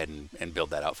can go ahead and build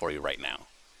that out for you right now.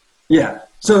 Yeah.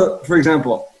 So for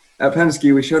example, at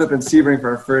Penske, we showed up in Sebring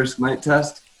for our first night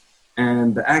test,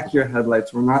 and the Acura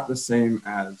headlights were not the same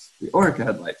as the Orica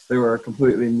headlights. They were a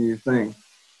completely new thing.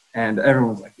 And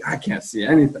everyone was like, I can't see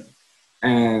anything.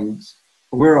 And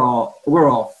we're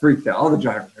all freaked out. All the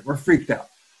drivers, we're freaked out.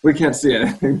 We can't see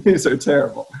anything. These are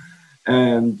terrible.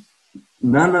 And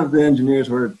none of the engineers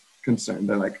were concerned.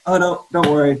 They're like, oh, no,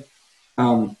 don't worry.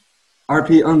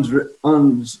 RP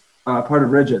owns part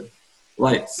of Rigid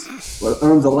Lights. Well, it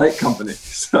owns a light company.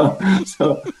 So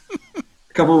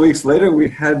a couple of weeks later, we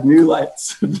had new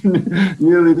lights,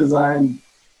 newly designed,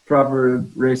 proper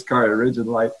race car Rigid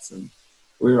Lights, and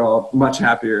we were all much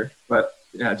happier. But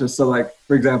yeah, just so like,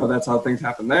 for example, that's how things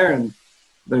happen there, and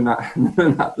they're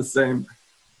not the same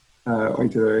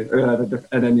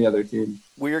at any other team.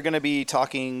 We are going to be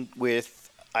talking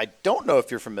with, I don't know if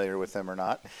you're familiar with him or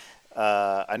not.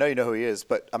 I know you know who he is,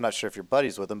 but I'm not sure if you're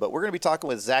buddies with him. But we're going to be talking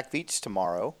with Zach Veach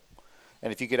tomorrow.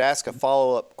 And if you could ask a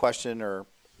follow-up question, or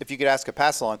if you could ask a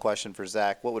pass-along question for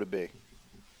Zach, what would it be?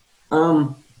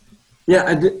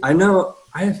 Yeah, I know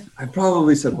I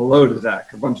probably said hello to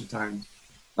Zach a bunch of times.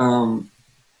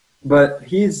 But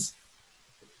he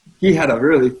had a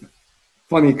really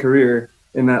funny career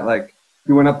in that, like,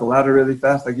 he went up the ladder really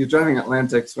fast. Like, he was driving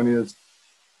Atlantics when he was,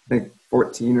 I think,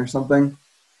 14 or something.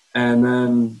 And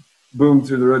then boom,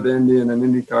 through the road to Indy and then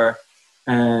IndyCar.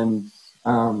 And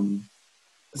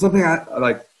something I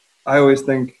always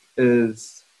think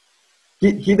is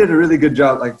he did a really good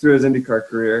job, like, through his IndyCar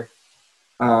career.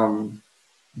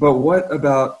 But what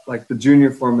about, like, the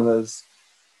junior formulas?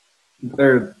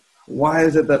 Why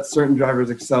is it that certain drivers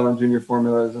excel in junior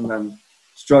formulas and then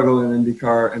struggle in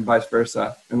IndyCar and vice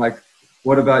versa? And, like,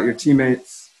 what about your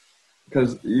teammates?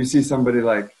 Because you see somebody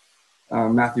like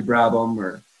Matthew Brabham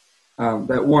or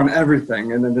that won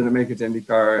everything and then didn't make it to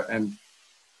IndyCar, and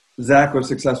Zach was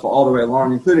successful all the way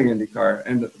along, including IndyCar.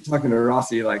 And talking to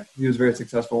Rossi, like he was very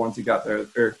successful once he got there.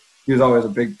 Or he was always a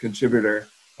big contributor.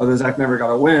 Although Zach never got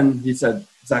a win, he said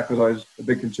Zach was always a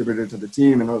big contributor to the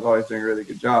team and was always doing a really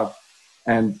good job.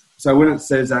 And so I wouldn't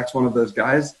say Zach's one of those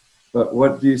guys, but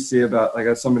what do you see about, like,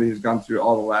 as somebody who's gone through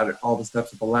all the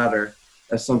steps of the ladder,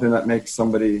 as something that makes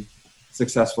somebody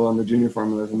successful in the junior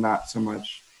formulas and not so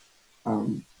much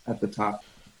at the top?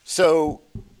 So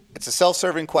it's a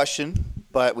self-serving question,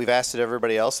 but we've asked it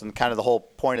everybody else, and kind of the whole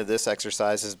point of this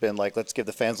exercise has been like, let's give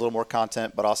the fans a little more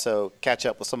content, but also catch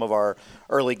up with some of our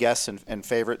early guests and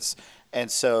favorites. And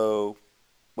so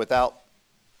without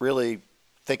really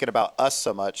thinking about us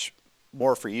so much,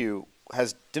 more for you,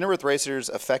 has Dinner with Racers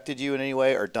affected you in any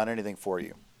way or done anything for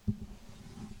you?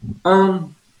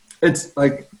 It's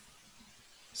like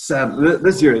sad.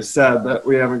 This year is sad that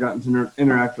we haven't gotten to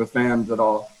interact with fans at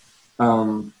all.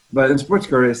 But in sports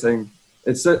car racing,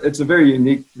 it's a very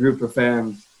unique group of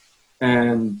fans,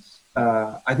 and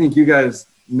I think you guys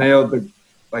nailed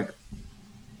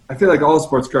I feel like all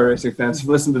sports car racing fans have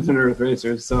listened to Dinner with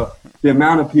Racers, so the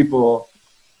amount of people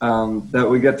that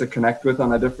we get to connect with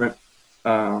on a different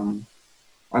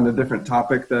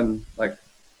topic than like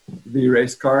the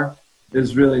race car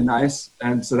is really nice,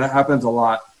 and so that happens a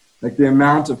lot. Like the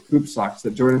amount of poop socks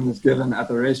that Jordan has given at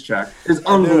the racetrack is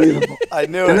unbelievable. I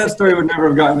knew and it. that story would never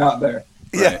have gotten out there.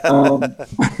 Yeah.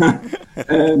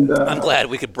 And I'm glad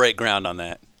we could break ground on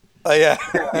that. Oh, yeah.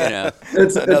 You know,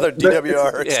 it's Another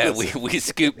DWR. yeah, we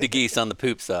scooped the geese on the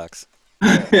poop socks.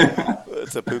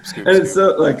 It's a poop scoop. And it's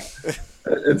so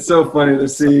it's so funny to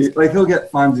see. Like he'll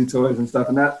get Fonzie toys and stuff,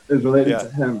 and that is related to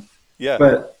him. Yeah.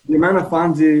 But the amount of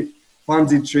Fonzie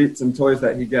treats and toys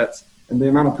that he gets, and the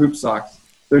amount of poop socks,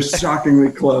 they're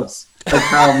shockingly close. Like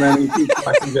how many poop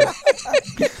socks he gets.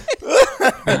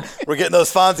 We're getting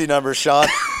those Fonzie numbers, Sean.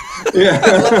 Yeah.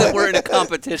 I love that we're in a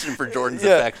competition for Jordan's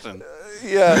affection.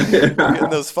 Yeah. We're getting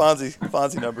those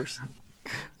Fonzie numbers.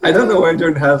 I don't know why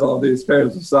Jordan has all these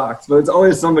pairs of socks, but it's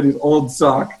always somebody's old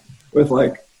sock with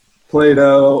like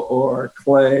Play-Doh or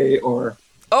clay or.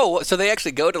 Oh, so they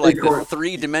actually go to like the Acorn.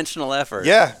 3-dimensional effort.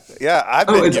 Yeah. I've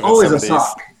been It's given always some a of these.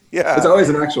 sock. Yeah. It's always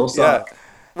an actual sock.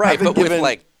 Right, I've been but with given-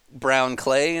 like brown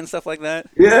clay and stuff like that.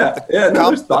 Yeah. No,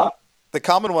 there's thought. The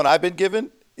common one I've been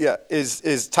given,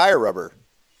 is tire rubber.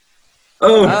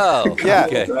 Oh, Yeah,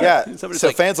 Okay. yeah. Somebody's So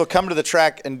like- fans will come to the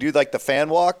track and do like the fan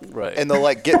walk, Right. and they'll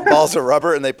like get balls of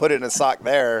rubber and they put it in a sock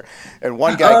there. And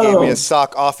one guy gave me a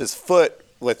sock off his foot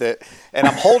with it, and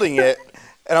I'm holding it,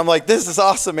 and I'm like, "This is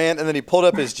awesome, man!" And then he pulled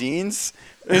up his jeans,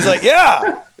 and he's like,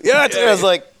 "Yeah." I was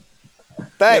like,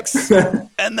 "Thanks."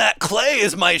 And that clay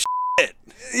is my shit.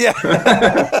 Yeah.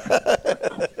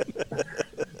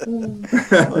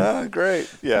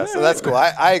 Great. Yeah. So that's cool.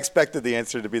 I expected the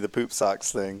answer to be the poop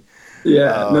socks thing.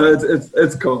 Yeah, no,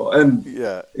 it's cool, and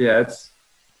Yeah. it's.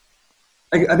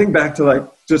 I think back to like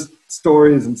just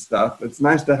stories and stuff. It's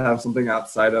nice to have something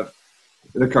outside of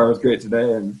the car was great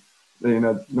today and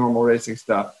normal racing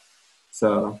stuff.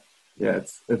 So yeah,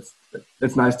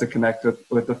 it's nice to connect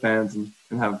with the fans and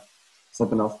have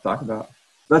something else to talk about.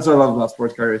 That's what I love about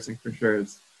sports car racing for sure.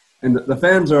 And the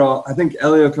fans are all. I think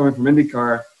Elio coming from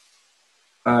IndyCar.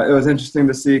 It was interesting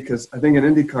to see because I think in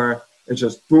IndyCar it's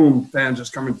just boom, fans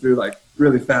just coming through like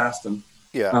really fast and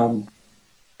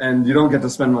and you don't get to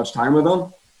spend much time with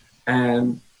them.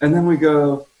 And then we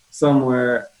go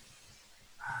somewhere,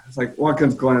 it's like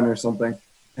Watkins Glen or something,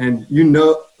 and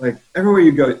like everywhere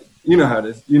you go, you know how it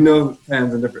is.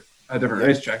 Fans in a different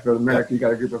racetrack. Go to America, you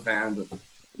got a group of fans,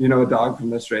 and a dog from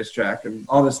this racetrack and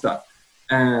all this stuff.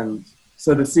 And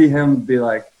so to see him be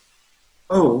like,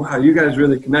 oh wow, you guys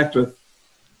really connect with.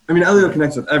 I mean, Elio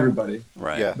connects with everybody,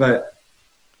 Right. Yeah. but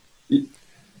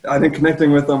I think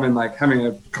connecting with them and like having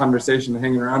a conversation and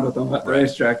hanging around with them at the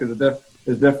racetrack is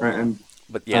different. And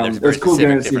But yeah, there's a very it's cool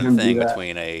getting specific to see different him do thing that.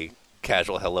 between a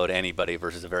casual hello to anybody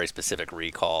versus a very specific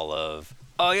recall of,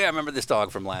 oh yeah, I remember this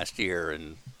dog from last year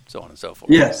and so on and so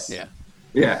forth. Yes. Yeah.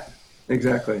 Yeah,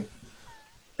 exactly.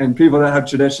 And people that have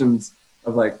traditions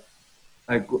of like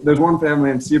there's one family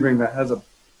in Sebring that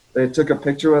they took a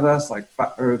picture with us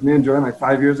or with me and Jordan like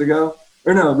 5 years ago,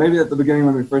 or no, maybe at the beginning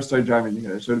when we first started driving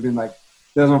together. So it would have been like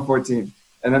 2014,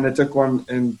 and then they took one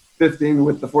in 15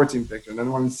 with the 14 picture, and then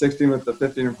one in 16 with the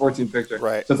 15 and 14 picture.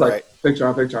 Right. So it's like picture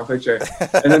on picture on picture.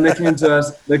 And then they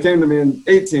came to me in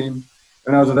 18,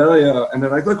 and I was with Elio, and they're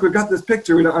like, "Look, we got this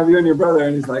picture. We don't have you and your brother."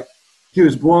 And he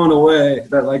was blown away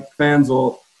that like fans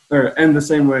will end the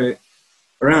same way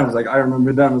around. It's like I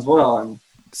remember them as well, and.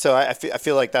 So I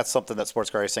feel like that's something that sports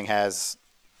car racing has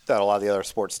that a lot of the other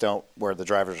sports don't, where the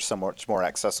drivers are so much more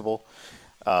accessible.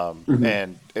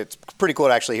 And it's pretty cool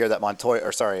to actually hear that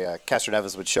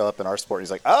Castroneves would show up in our sport. And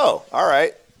he's like, oh, all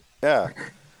right. Yeah.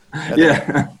 And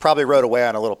Yeah. probably rode away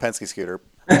on a little Penske scooter.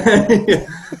 Yeah.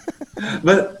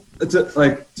 But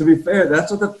to be fair,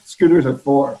 that's what the scooters are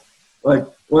for. Like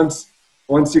once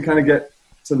you kind of get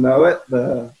to know it,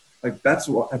 that's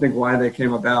I think why they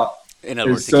came about. In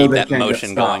other words, to keep that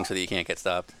motion going so that you can't get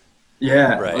stopped.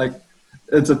 Yeah, Right. like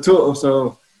it's a tool.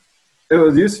 So it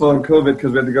was useful in COVID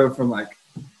because we had to go from like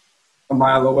a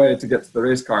mile away to get to the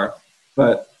race car.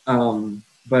 But in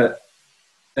the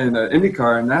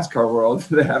IndyCar and NASCAR world,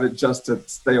 they have it just to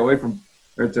stay away from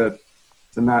or to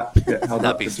not get held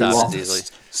Not up be for too long. stopped as easily.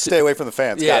 Stay away from the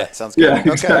fans. Yeah. Got it. Sounds good. Yeah,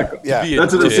 Okay. exactly. Yeah. Be a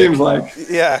That's what it dick. seems like.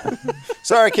 Yeah.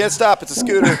 Sorry, can't stop. It's a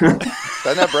scooter.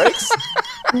 Doesn't have brakes?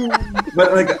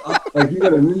 But like you go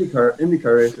to an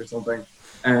IndyCar race or something,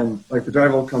 and like the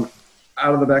driver will come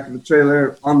out of the back of the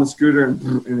trailer on the scooter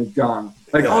and it's gone.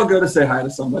 Like I'll go to say hi to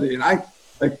somebody, and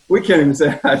we can't even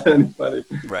say hi to anybody,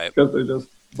 Right. Because they're just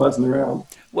buzzing around.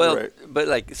 Well, Right. but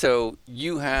like, so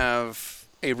you have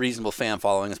a reasonable fan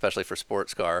following, especially for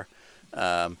sports car.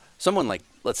 Someone like,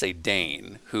 let's say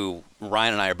Dane, who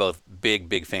Ryan and I are both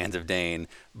big fans of Dane,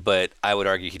 but I would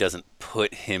argue he doesn't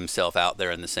put himself out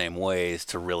there in the same ways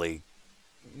to really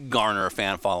garner a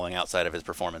fan following outside of his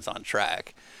performance on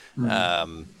track.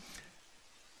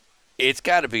 It's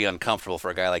got to be uncomfortable for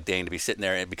a guy like Dane to be sitting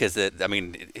there because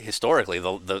historically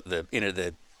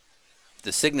the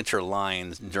signature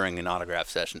lines during an autograph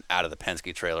session out of the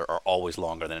Penske trailer are always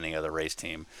longer than any other race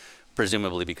team,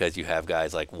 presumably because you have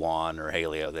guys like Juan or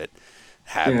Helio that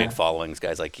have big followings,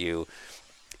 guys like you.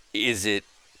 Do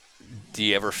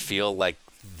you ever feel like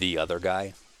the other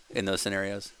guy in those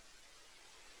scenarios?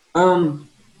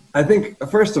 I think,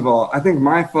 first of all,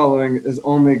 my following is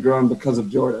only grown because of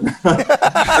Jordan.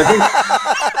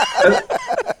 I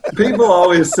think people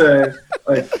always say,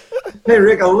 like, hey,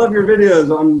 Rick, I love your videos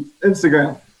on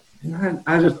Instagram. And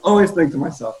I just always think to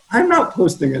myself, I'm not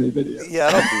posting any videos. Yeah,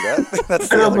 I don't do that.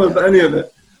 That's I the don't other post guy. any of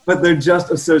it. But they're just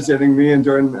associating me and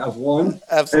Jordan as one.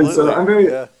 Absolutely. And so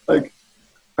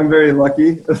I'm very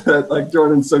lucky that like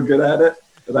Jordan's so good at it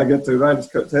that I get to ride his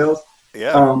coattails.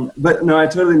 Yeah. But no, I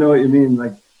totally know what you mean.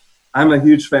 Like, I'm a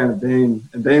huge fan of Dane,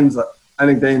 and I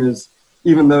think Dane is,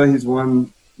 even though he's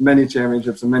won many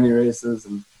championships and many races,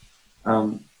 and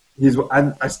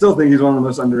I still think he's one of the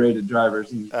most underrated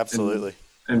drivers Absolutely.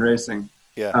 in racing.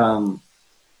 Yeah.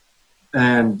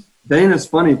 And Dane is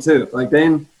funny too. Like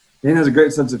Dane has a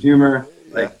great sense of humor.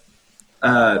 Like,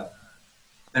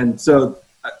 and so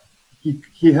he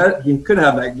could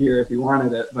have that gear if he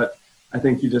wanted it, but I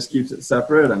think he just keeps it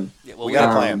separate. And Yeah, well, We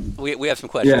gotta play him. We have some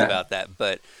questions Yeah. about that,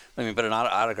 but an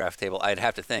autograph table, I'd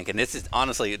have to think, and this is going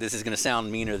to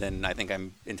sound meaner than I think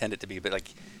I'm intended to be, but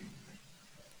like,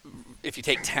 if you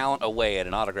take talent away at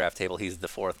an autograph table, he's the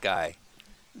fourth guy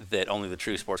that only the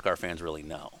true sports car fans really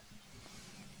know.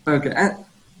 okay,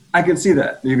 I can see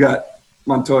that. You got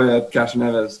Montoya,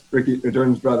 Castroneves,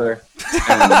 Jordan's brother.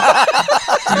 And,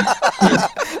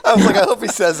 I was like, I hope he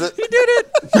says it. He did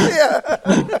it. Yeah.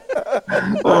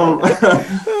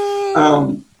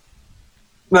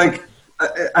 like,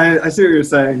 I see what you're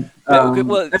saying. So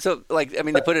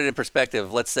to put it in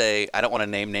perspective, let's say, I don't want to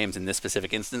name names in this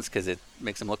specific instance because it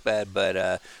makes them look bad,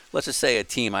 but let's just say a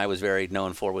team I was very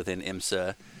known for within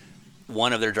IMSA,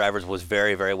 one of their drivers was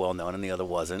very, very well known and the other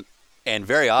wasn't. And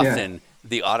very often,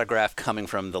 the autograph coming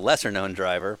from the lesser-known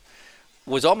driver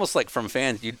was almost like from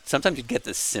fans. Sometimes you'd get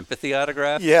the sympathy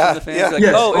autograph Yeah, from the fans. yeah. Like,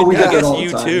 Yes. oh, We I get that guess all the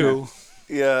you time, too.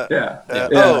 Yeah. Yeah.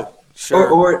 Oh, sure.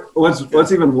 Or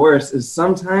what's even worse is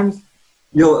sometimes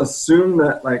you'll assume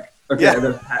that like, okay, Yeah.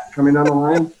 there's a hat coming down the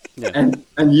line, Yeah. and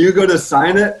you go to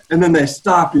sign it, and then they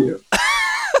stop you.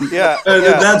 Yeah. And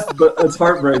Yeah. that's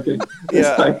heartbreaking. It's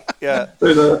Yeah. like Yeah.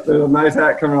 there's a nice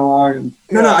hat coming along, and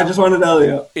no, I just wanted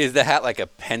Elliot. Is the hat like a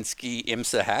Penske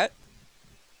IMSA hat?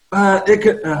 It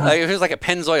could. Like, if it was like a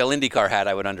Pennzoil IndyCar hat,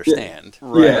 I would understand.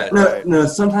 Yeah, Right. no.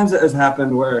 Sometimes it has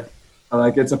happened where,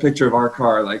 like, it's a picture of our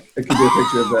car. Like, it could be a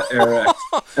picture of the ARX.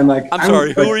 And like, I'm sorry,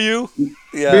 like, who are you? Me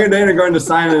Yeah. and Dane are going to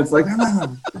sign it. It's like,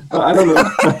 no. I don't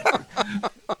know.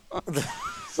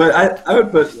 But I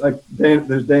would put like Dane.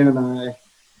 There's Dane and I,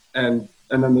 and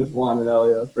then there's Juan and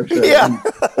Elio for sure. Yeah.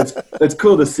 And it's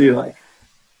cool to see like,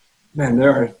 man,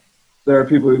 there are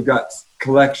people who've got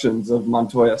collections of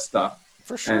Montoya stuff.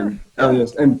 For sure. And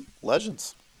Elio's and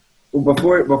Legends.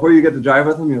 before you get to drive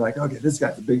with him, you're like, okay, this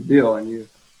guy's a big deal, and you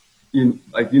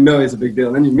know he's a big deal,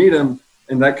 and then you meet him,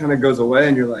 and that kind of goes away,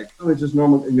 and you're like, oh, it's just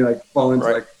normal, and you like fall into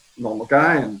Right. like normal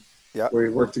guy, and Yeah. we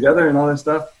work together and all that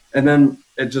stuff, and then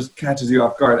it just catches you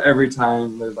off guard every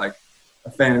time there's like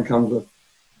a fan comes with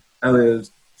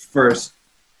Elio's first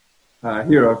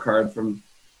hero card from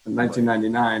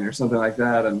 1999 or something like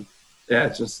that. And yeah,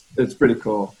 it's pretty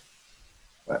cool.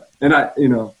 And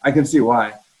I can see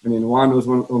why. I mean, Juan was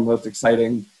one of the most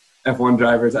exciting F1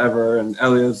 drivers ever, and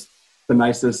Helio's the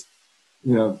nicest,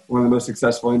 one of the most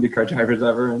successful IndyCar drivers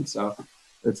ever, and so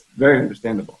it's very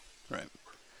understandable. Right.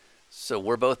 So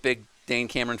we're both big Dane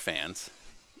Cameron fans,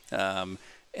 and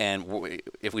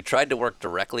if we tried to work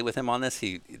directly with him on this,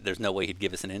 there's no way he'd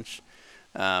give us an inch.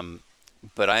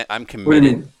 But I'm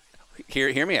committed.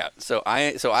 Hear me out. So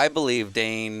I believe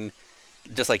Dane.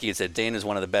 Just like you said, Dane is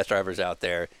one of the best drivers out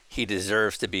there. He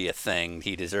deserves to be a thing.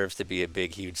 He deserves to be a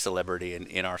big, huge celebrity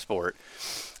in our sport.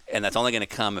 And that's only going to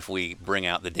come if we bring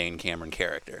out the Dane Cameron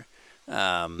character.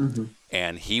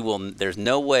 And he will. There's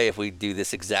no way if we do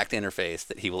this exact interface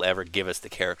that he will ever give us the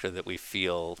character that we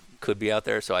feel could be out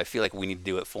there. So I feel like we need to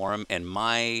do it for him. And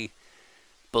my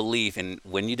belief in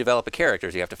when you develop a character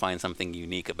is you have to find something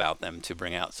unique about them to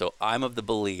bring out. So I'm of the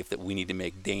belief that we need to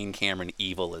make Dane Cameron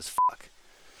evil as fuck.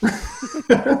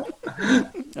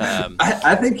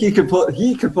 I think he could pull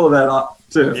that off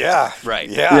too. Yeah. Right.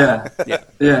 Yeah.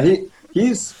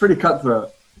 He's pretty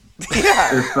cutthroat.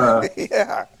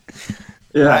 Yeah.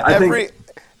 Yeah. I every think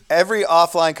every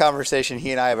offline conversation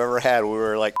he and I have ever had, we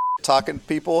were like talking to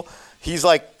people. He's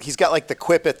got like the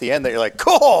quip at the end that you're like,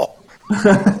 cool.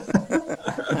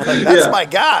 That's my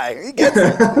guy. He gets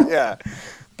it. Yeah.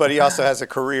 But he also has a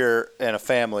career and a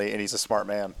family, and he's a smart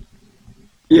man.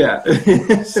 Yeah.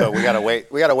 So we gotta wait.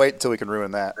 We gotta wait until we can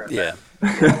ruin that. Yeah.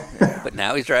 But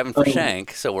now he's driving for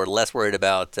Shank, so we're less worried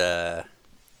about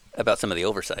some of the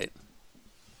oversight.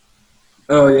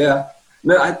 Oh yeah.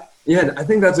 No, I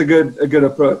think that's a good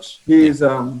approach. He's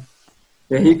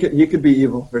he could be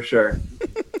evil for sure.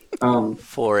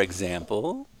 For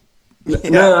example.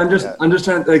 No, I'm just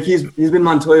trying to, like, he's been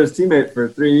Montoya's teammate for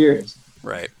 3 years.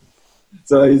 Right.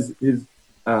 So he's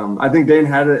I think Dane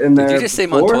had it in there. Did you just say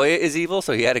before. Montoya is evil,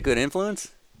 so he had a good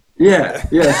influence? Yeah.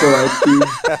 So like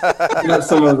he got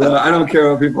some of the I don't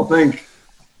care what people think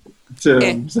to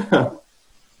him. So.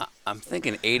 I'm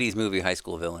thinking 80s movie high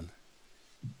school villain.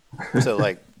 So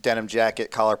like denim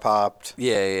jacket, collar popped.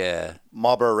 Yeah.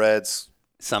 Marlboro Reds.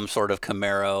 Some sort of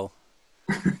Camaro.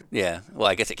 Yeah. Well,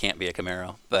 I guess it can't be a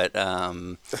Camaro, but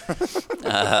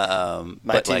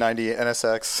 1990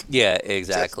 NSX. Yeah,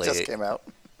 exactly. Just came out.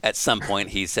 At some point,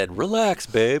 he said, "Relax,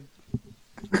 babe."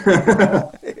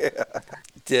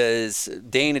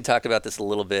 Dane had talked about this a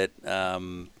little bit. A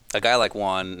guy like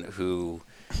Juan, who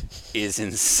is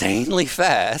insanely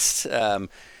fast. Do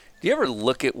you ever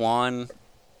look at Juan,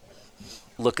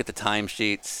 look at the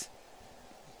timesheets,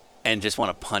 and just want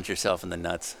to punch yourself in the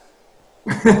nuts?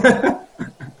 I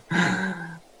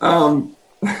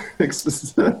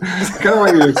kind of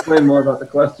want you to explain more about the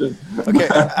question. Okay,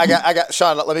 I got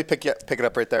Sean. Let me pick it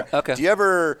up right there. Okay. Do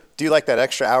you like that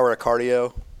extra hour of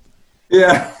cardio?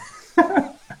 Yeah.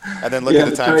 And then look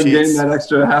at the try and gain timesheets. that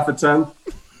extra half a tenth.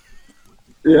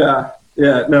 Yeah.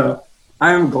 No,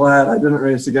 I am glad I didn't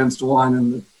race against Juan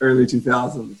in the early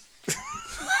 2000s.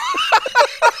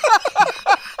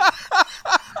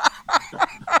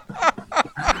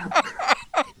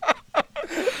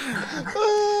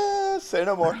 Say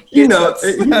no more. He knows.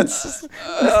 He knows.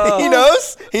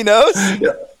 He knows.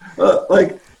 Yeah.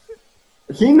 Like,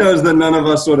 he knows that none of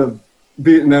us would have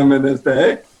beaten him in his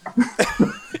day.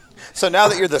 So now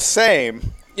that you're the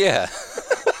same, Yeah.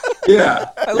 Yeah.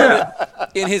 I love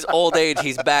it. In his old age,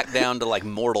 he's back down to like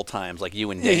mortal times, like you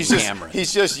and Dane Cameron.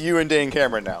 he's just you and Dane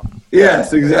Cameron now.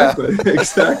 Yes, exactly.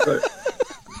 Exactly.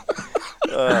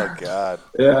 Oh God.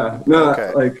 Yeah. No,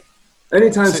 Okay. like,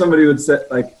 anytime somebody would say,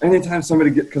 like,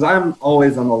 because I'm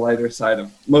always on the lighter side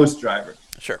of most drivers.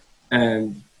 Sure.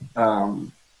 And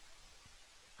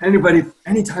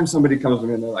anytime somebody comes to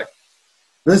me and they're like,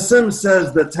 the sim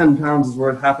says that 10 pounds is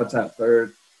worth half a tenth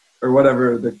or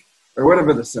whatever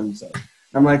the sim says.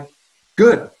 I'm like,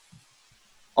 good.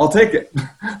 I'll take it.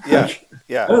 Yeah. Like,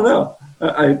 Yeah. I don't know.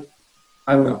 I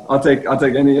don't know. I'll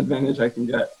take any advantage I can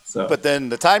get. So. But then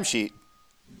the timesheet.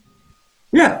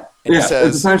 Yeah. And it If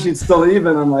says- the timesheet's still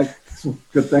even, I'm like,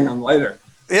 good thing I'm lighter.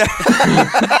 Yeah.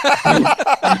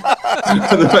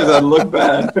 Otherwise, I'd look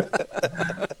bad.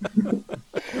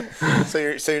 So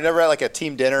you're never at like a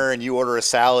team dinner and you order a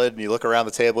salad and you look around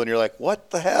the table and you're like,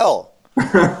 what the hell?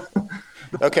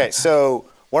 Okay, so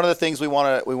one of the things we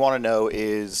want to know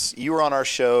is you were on our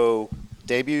show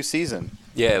debut season.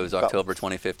 Yeah, it was October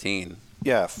 2015.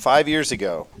 Yeah, 5 years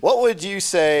ago. What would you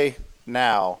say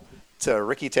now to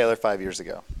Ricky Taylor 5 years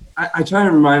ago? I try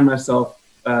and remind myself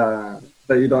that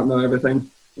you don't know everything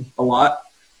a lot.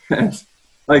 And,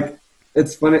 like,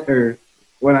 it's funny, or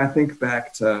when I think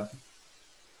back to,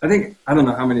 I don't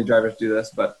know how many drivers do this,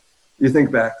 but you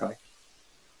think back like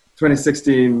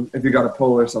 2016, if you got a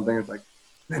pole or something, it's like,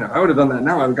 man, if I would have done that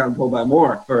now, I would have gotten pulled by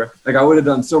more. Or like I would have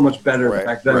done so much better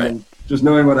back then. And just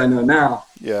knowing what I know now.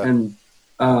 Yeah. And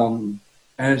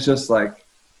it's just like,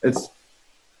 it's,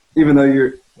 even though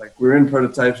you're like, we're in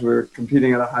prototypes, we're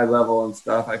competing at a high level and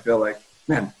stuff. I feel like,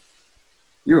 man,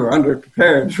 you were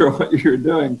underprepared for what you were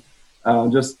doing. I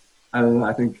don't know.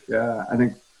 I think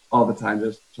all the time,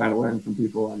 just trying to learn from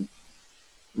people and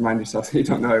remind yourself that you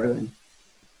don't know everything.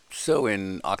 So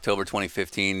in October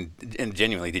 2015, and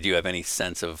genuinely, did you have any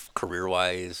sense of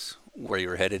career-wise where you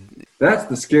were headed? That's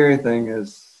the scary thing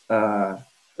is, at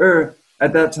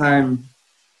that time,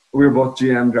 we were both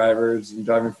GM drivers and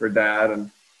driving for Dad,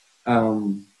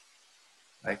 and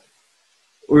like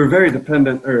we were very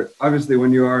dependent. Or obviously,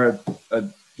 when you are a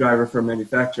driver for a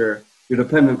manufacturer, you're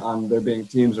dependent on there being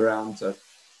teams around to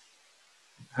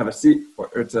have a seat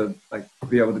or to like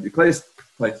be able to be placed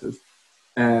places.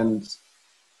 And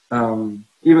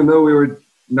even though we were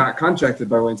not contracted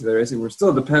by Wayne Taylor Racing, we're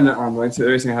still dependent on Wayne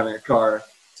Taylor Racing having a car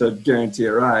to guarantee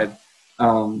a ride.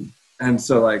 And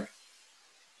so like,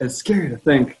 it's scary to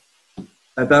think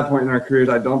at that point in our careers,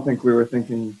 I don't think we were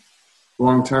thinking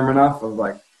long-term enough of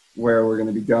like where we're going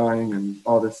to be going and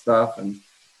all this stuff.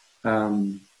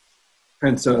 And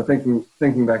so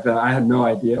thinking back then, I had no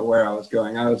idea where I was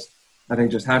going. I was, I think,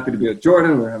 just happy to be with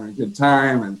Jordan. We were having a good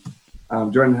time,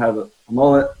 and Jordan had a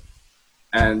mullet,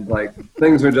 and like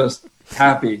things were just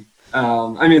happy.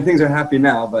 I mean, things are happy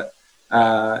now, but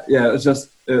yeah, it was just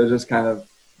kind of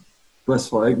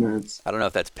blissful ignorance. I don't know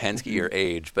if that's Penske or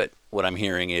age, but what I'm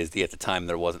hearing is at the time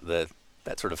there wasn't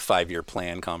that sort of 5-year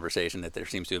plan conversation that there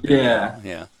seems to have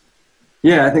been.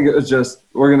 Yeah. I think it was just,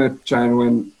 we're gonna try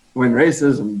and win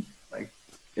races and like,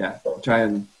 try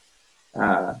and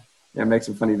make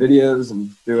some funny videos and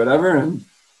do whatever. And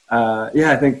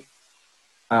I think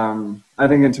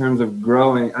in terms of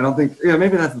growing, I don't think,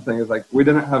 maybe that's the thing is like, we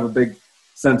didn't have a big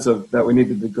sense of that we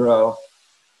needed to grow.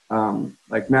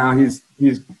 Like now he's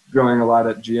growing a lot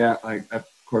at GM, like at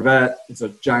Corvette. It's a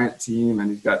giant team and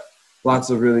he's got lots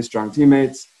of really strong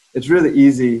teammates. It's really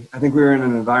easy. I think we were in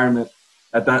an environment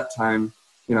at that time,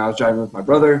 I was driving with my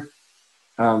brother.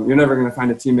 You're never going to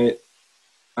find a teammate.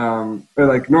 Or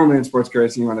like normally in sports car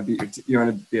racing, you want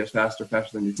to be as fast or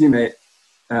faster than your teammate.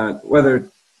 Whether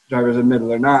drivers admit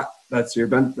it or not, that's your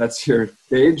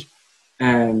gauge.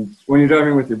 And when you're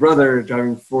driving with your brother,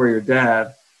 driving for your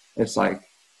dad, it's like,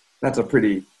 that's a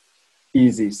pretty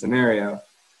easy scenario.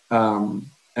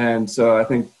 And so I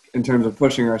think in terms of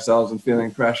pushing ourselves and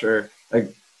feeling pressure,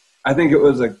 like I think it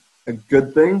was a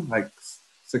good thing, like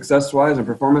success-wise and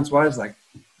performance-wise. Like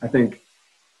I think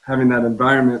having that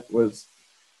environment was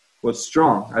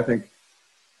strong. I think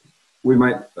we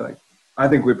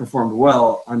performed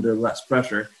well under less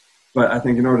pressure, but I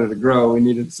think in order to grow, we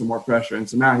needed some more pressure. And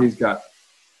so now he's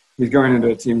going into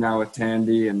a team now with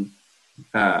Tandy and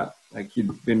like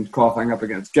he'd been qualifying up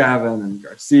against Gavin and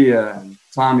Garcia and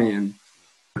Tommy and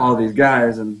all these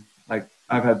guys. And like,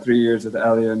 I've had 3 years with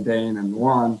Elio and Dane and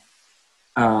Juan.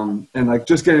 And like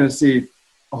just getting to see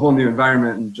a whole new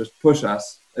environment and just push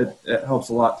us, it helps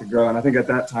a lot to grow. And I think at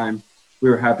that time we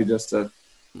were happy just to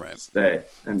stay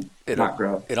and not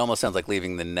grow. It almost sounds like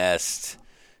leaving the nest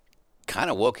kind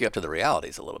of woke you up to the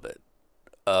realities a little bit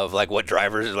of like what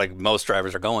most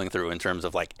drivers are going through in terms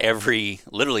of like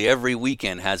literally every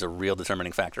weekend has a real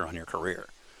determining factor on your career.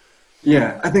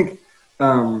 Yeah, I think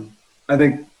the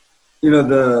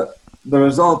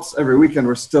results every weekend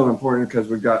were still important because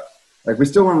we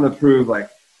still wanted to prove like,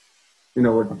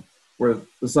 we're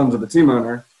the sons of the team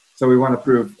owner, so we want to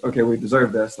prove, okay, we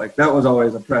deserve this. Like that was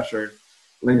always a pressure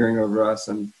lingering over us,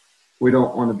 and we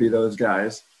don't want to be those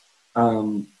guys.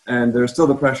 And there's still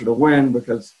the pressure to win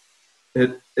because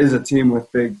it is a team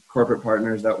with big corporate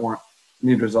partners that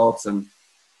need results. And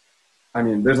I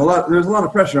mean, there's a lot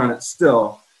of pressure on it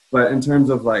still, but in terms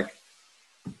of like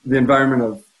the environment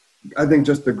of, I think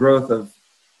just the growth of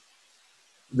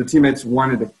the teammates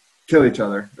wanted to kill each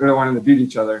other or they wanted to beat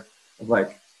each other of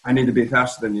like, I need to be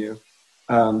faster than you.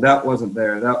 That wasn't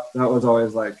there. That was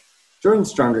always like, Jordan's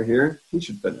stronger here. He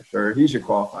should finish or he should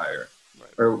qualify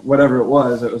or whatever it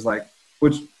was. It was like,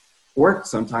 which worked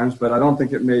sometimes, but I don't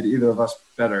think it made either of us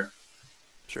better.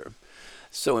 Sure.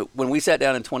 So when we sat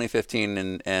down in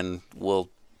 2015, and we'll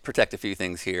protect a few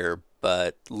things here,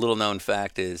 but little known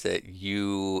fact is that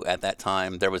you, at that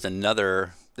time, there was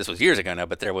this was years ago now,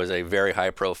 but there was a very high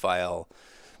profile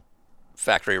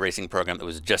factory racing program that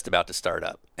was just about to start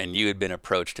up, and you had been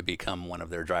approached to become one of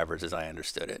their drivers, as I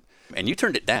understood it, and you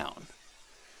turned it down.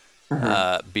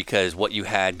 Because what you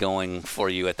had going for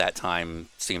you at that time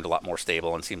seemed a lot more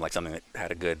stable and seemed like something that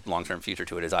had a good long-term future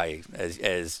to it,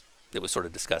 as it was sort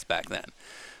of discussed back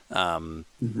then.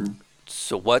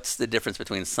 So what's the difference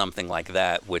between something like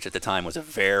that, which at the time was a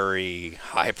very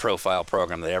high-profile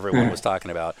program that everyone was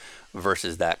talking about,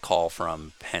 versus that call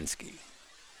from Penske?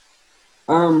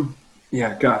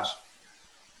 Yeah, gosh.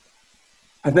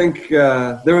 I think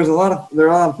there are a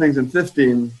lot of things in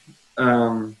 15.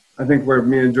 I think where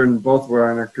me and Jordan both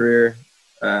were in our career,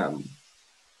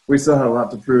 we still had a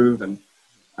lot to prove, and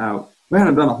we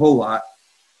hadn't done a whole lot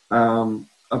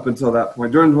up until that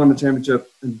point. Jordan won the championship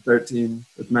in 13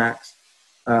 with Max,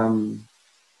 and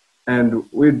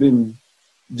we'd been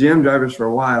GM drivers for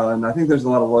a while, and I think there's a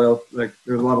lot of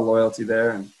loyalty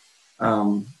there,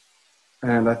 and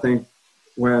I think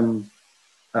when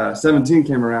 17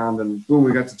 came around and boom,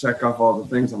 we got to check off all the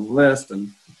things on the list,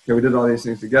 and okay, we did all these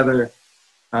things together.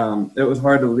 It was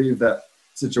hard to leave that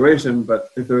situation, but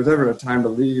if there was ever a time to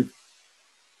leave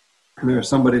and there was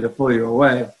somebody to pull you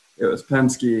away, it was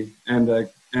Penske and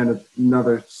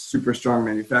another super strong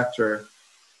manufacturer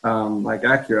like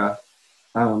Acura.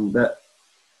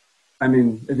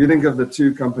 If you think of the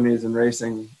two companies in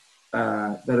racing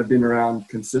that have been around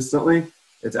consistently,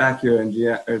 it's Acura and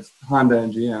GM, or it's Honda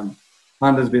and GM.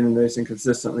 Honda's been in racing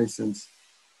consistently since,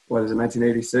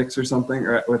 1986 or something,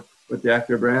 or with the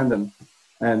Acura brand, and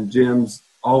GM's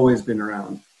always been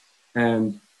around.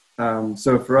 And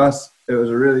so for us, it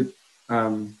was a really,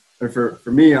 or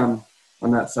for me on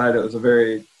that side, it was a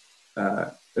very,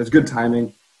 it was good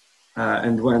timing.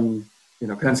 And when,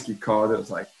 Penske called, it was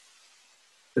like,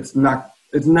 it's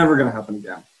never going to happen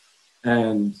again.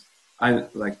 And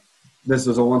this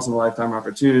was a once in a lifetime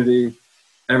opportunity.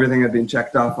 Everything had been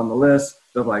checked off on the list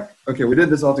of okay, we did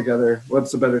this all together.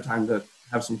 What's a better time to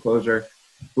have some closure?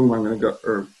 Boom, I'm going to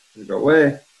go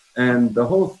away. And the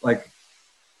whole,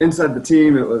 inside the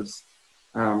team, it was,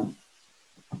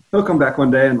 he'll come back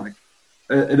one day, and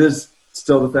it is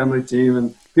still the family team.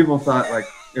 And people thought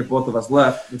if both of us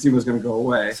left, the team was going to go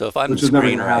away. So if I'm the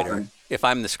screenwriter,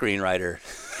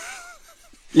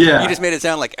 yeah, you just made it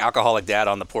sound like alcoholic dad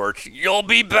on the porch. You'll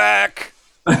be back.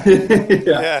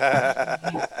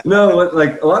 Yeah. No,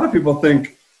 a lot of people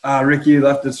think Ricky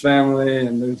left his family,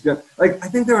 and there's good. I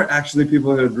think there were actually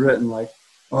people who had written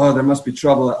oh, there must be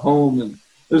trouble at home, and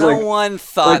there's no one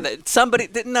thought that somebody.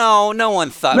 No one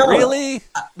thought really.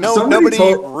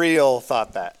 Nobody real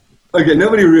thought that. Okay,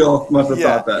 nobody real must have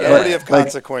thought that. Nobody of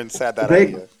consequence had that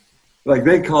idea.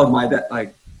 They called my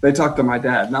dad. They talked to my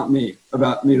dad, not me,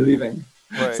 about me leaving.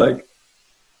 Right. It's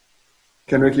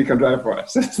can Ricky come drive for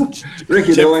us?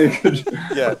 Ricky, the way you could.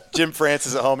 Yeah, Jim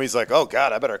Francis at home. He's like, oh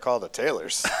God, I better call the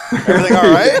Taylors. Everything all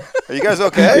right? Are you guys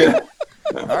okay? Yeah.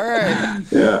 All right.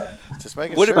 Yeah. Just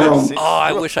making sure.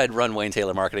 I I wish I'd run Wayne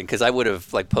Taylor Marketing, because I would have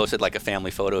posted a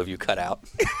family photo of you cut out,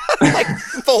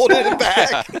 folded it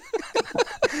back.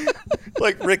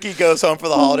 Ricky goes home for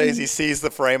the holidays. He sees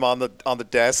the frame on the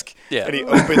desk, and he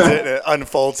opens it and it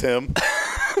unfolds him.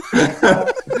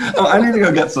 I need to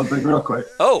go get something real quick.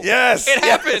 Oh, yes, it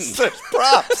happened. Yes,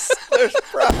 there's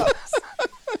props.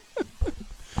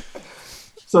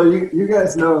 So you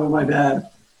guys know my dad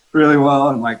really well,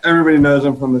 and everybody knows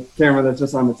him from the camera that's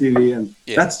just on the TV, and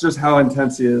that's just how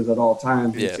intense he is at all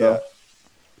times. Yeah. And so,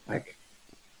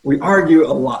 we argue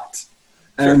a lot,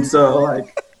 and so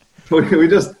we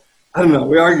just, I don't know,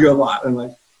 we argue a lot,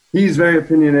 and he's very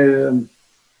opinionated, and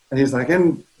he's in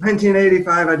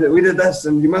 1985 we did this,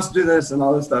 and you must do this, and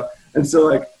all this stuff, and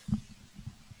so I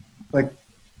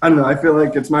don't know, I feel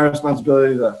it's my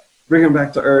responsibility to bring him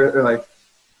back to earth, or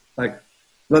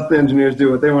let the engineers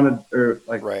do what they want to, or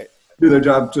right. do their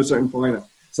job to a certain point.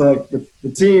 So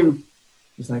the team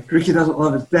is Ricky doesn't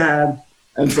love his dad,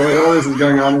 and so all this is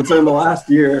going on. And so in the last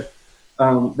year,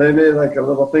 they made a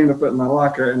little thing to put in my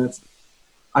locker, and it's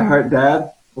I heart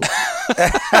dad.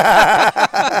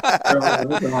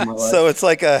 So it's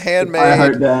a handmade I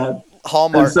heart dad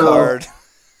Hallmark card.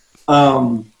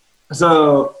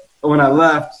 So when I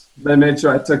left, they made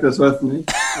sure I took this with me.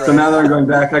 Right. So now that I'm going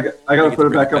back, I got to put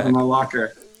it back up in my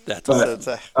locker. That's it's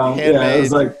a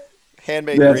handmade,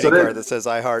 handmade greeting card that says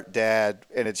 "I heart dad,"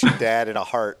 and it's your dad in a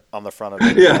heart on the front of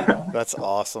it. Yeah, that's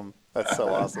awesome. That's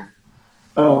so awesome.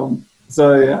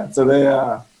 So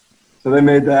they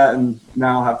made that, and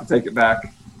now I'll have to take it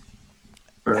back.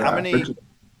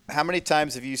 How many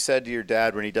times have you said to your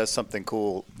dad when he does something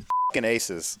cool, "F***ing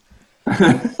aces"?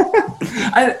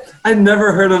 I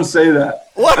never heard him say that.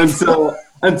 What?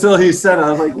 Until he said it.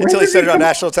 I was like, until he said it on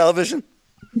national television?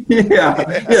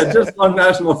 Yeah, just on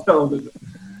national television.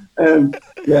 And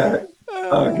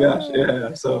oh gosh,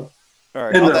 yeah. So, all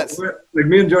right. And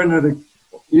me and Jordan are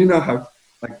how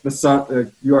the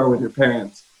son you are with your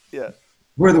parents. Yeah.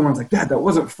 We're the ones Dad, that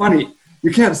wasn't funny.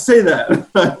 You can't say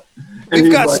that. And We've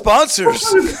he's got like, sponsors.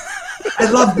 I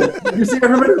loved it. You see,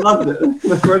 everybody loved it. And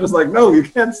we're just like, no, you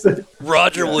can't sit.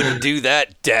 Roger wouldn't do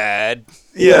that, Dad.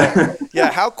 Yeah.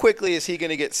 Yeah. How quickly is he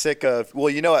going to get sick of? Well,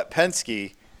 at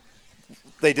Penske,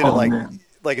 they did it Man.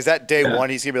 like is that day one?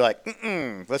 He's going to be like,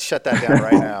 let's shut that down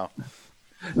right now.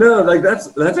 No, like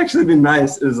that's actually been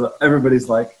nice. Is everybody's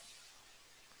like,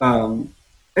 and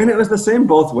it was the same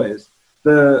both ways.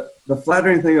 The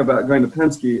flattering thing about going to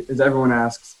Penske is everyone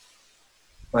asks,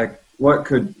 like, what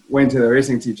could Wayne Taylor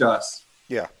Racing teach us?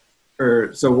 Yeah.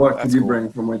 Or so what could you cool.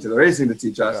 bring from Wayne Taylor Racing to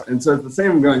teach us? Yeah. And so it's the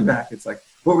same going back. It's like,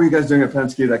 what were you guys doing at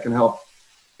Penske that can help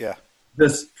Yeah.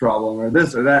 this problem or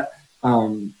this or that?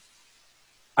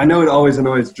 I know it always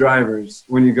annoys drivers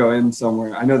when you go in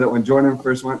somewhere. I know that when Jordan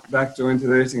first went back to Wayne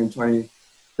Taylor Racing in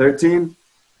 2013,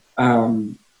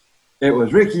 it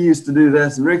was Ricky used to do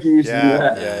this and Ricky used to do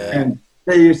that. Yeah. And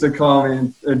they used to call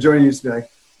me and Jordan used to be like,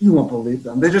 you won't believe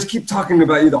them. They just keep talking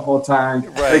about you the whole time.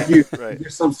 Right, Like you're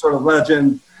some sort of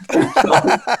legend.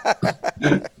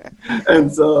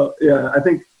 And so, I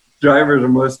think drivers are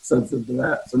most sensitive to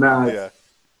that. So now,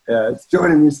 it's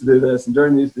Jordan used to do this and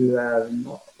Jordan used to do that and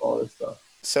all this stuff.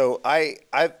 So I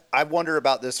wonder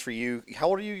about this for you. How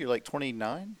old are you? You're like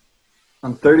 29?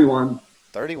 I'm 31.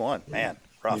 31. Man,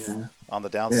 rough Yeah. on the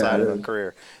downside it of a is.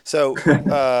 career. So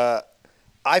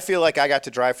I feel like I got to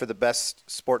drive for the best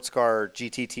sports car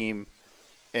GT team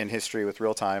in history with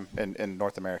real time in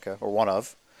North America, or one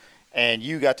of. And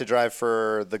you got to drive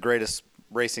for the greatest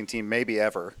racing team maybe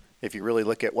ever, if you really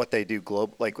look at what they do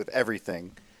like with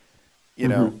everything. You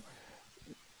know,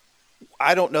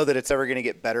 I don't know that it's ever going to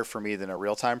get better for me than a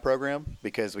real time program,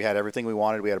 because we had everything we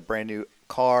wanted. We had a brand new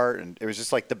car, and it was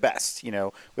just like the best. We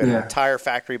had an entire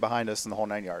factory behind us and the whole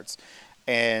 9 yards.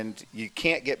 And you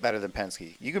can't get better than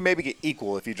Penske. You can maybe get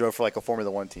equal if you drove for like a Formula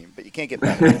One team, but you can't get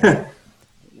better.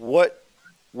 What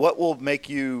will make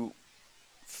you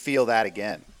feel that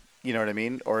again? You know what I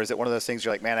mean? Or is it one of those things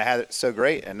you're like, man, I had it so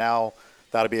great, and now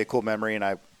that'll be a cool memory, and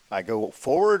I go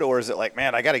forward? Or is it like,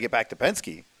 man, I got to get back to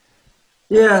Penske?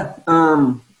 Yeah.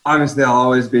 Obviously, I'll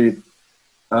always be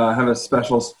have a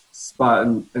special spot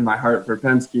in my heart for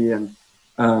Penske, and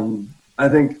I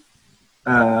think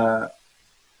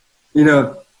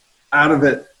out of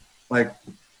it, like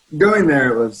going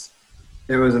there, it was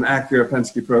an Acura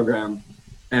Penske program,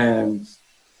 and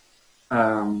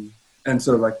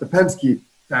so like the Penske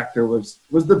factor was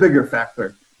the bigger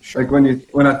factor. Sure. Like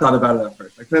when I thought about it at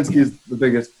first, like Penske is the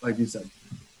biggest, like you said,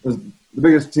 was the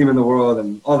biggest team in the world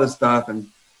and all this stuff, and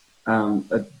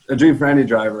a dream for any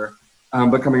driver.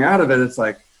 But coming out of it, it's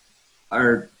like,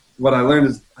 what I learned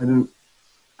is I didn't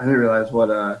realize what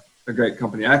a great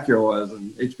company Acura was,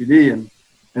 and HPD,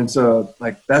 and so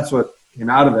like that's what came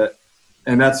out of it,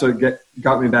 and that's what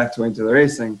got me back to Wayne Taylor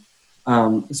Racing.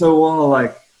 So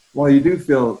while you do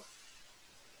feel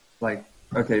like,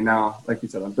 okay, now, like you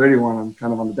said, I'm 31, I'm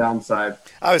kind of on the downside.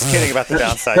 I was kidding about the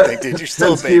downside thing, dude. You're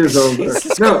still a Penske baby. is over.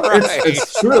 No,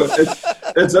 it's true.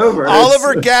 It's over.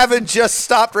 Oliver Gavin just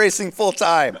stopped racing full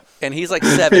time, And he's like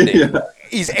 70. Yeah.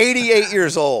 he's 88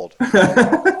 years old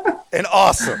and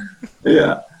awesome.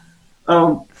 Yeah.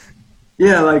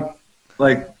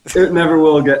 Like it never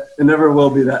will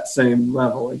be that same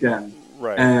level again.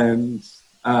 Right. And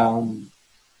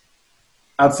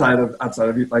outside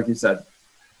of you, like you said,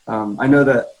 I know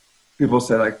that people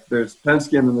say like there's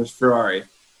Penske and then there's Ferrari.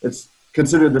 It's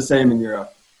considered the same in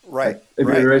Europe. Right. Like, if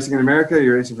you're racing in America,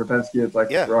 you're racing for Penske. It's like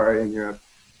Ferrari in Europe.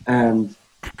 And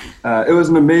it was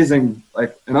an amazing,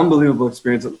 like an unbelievable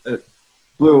experience. It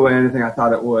blew away anything I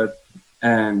thought it would.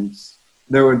 And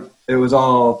it was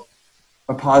all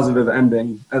a positive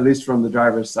ending, at least from the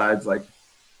driver's sides. Like,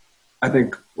 I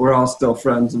think we're all still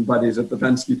friends and buddies with the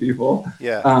Penske people.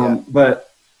 Yeah. But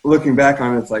looking back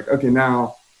on it, it's like, okay,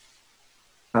 now,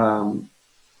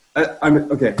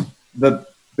 okay. The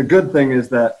good thing is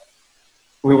that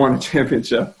we won a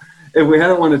championship. If we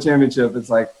hadn't won a championship, it's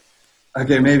like,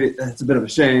 okay, maybe it's a bit of a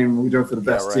shame. We drove for the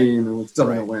best team and we're still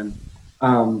going to win.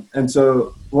 And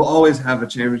so we'll always have a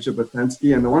championship with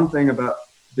Penske. And the one thing about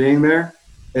being there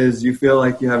is you feel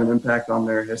like you have an impact on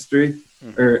their history,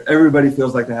 or everybody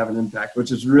feels like they have an impact,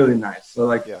 which is really nice. So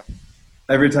like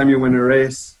every time you win a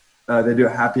race, they do a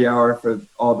happy hour for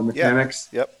all the mechanics.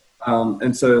 Yep.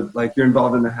 And so like you're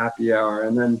involved in the happy hour.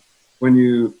 And then when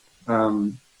you,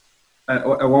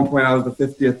 at one point I was the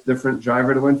 50th different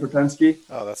driver to win for Penske.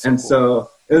 Oh, that's so and cool. So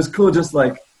it was cool. Just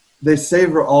like they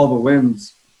savor all the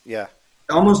wins. Yeah.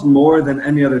 Almost more than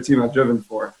any other team I've driven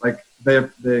for. Like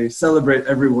they celebrate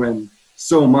every win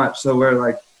so much. So where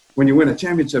like when you win a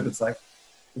championship, it's like,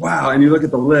 wow. And you look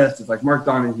at the list, it's like Mark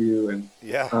Donohue and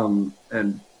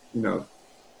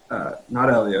not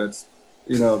Elio. It's,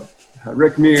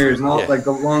 Rick Mears and all like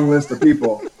the long list of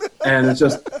people, and it's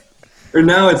just. Or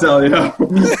now it's Elio.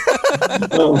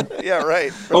 Yeah,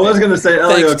 right. I was going to say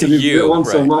Elio because he won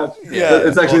so right. much. Yeah.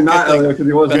 It's actually not Elio because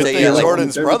he wasn't.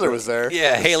 Jordan's brother was there.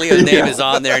 Yeah, Haley's name is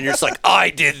on there, and you're just like, I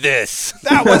did this.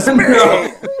 That was me.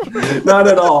 No, not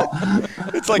at all.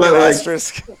 It's like But, an like-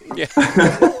 asterisk. Yeah.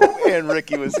 And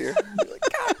Ricky was here.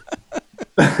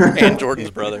 And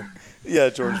Jordan's brother. Yeah,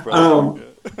 George's brother.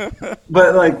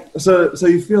 But like, so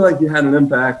you feel like you had an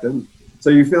impact, and so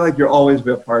you feel like you'll always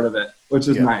be a part of it, which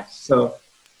is nice. So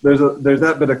there's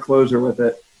that bit of closure with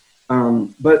it.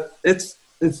 But it's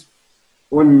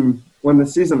when the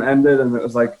season ended and it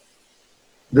was like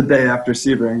the day after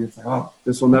Sebring, it's like, oh,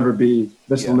 this will never be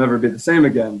the same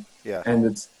again. Yeah. And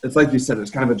it's like you said,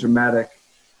 it's kind of a dramatic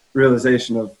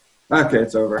realization of, okay,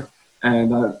 it's over,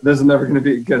 and this is never going to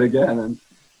be good again. And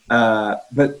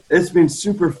but it's been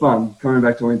super fun coming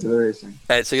back to Wayne Taylor Racing.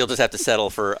 So you'll just have to settle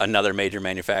for another major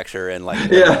manufacturer and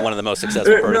like Yeah. one of the most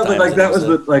successful prototypes. No, but like that was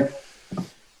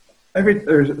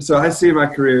so I see my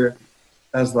career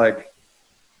as like,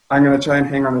 I'm going to try and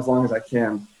hang on as long as I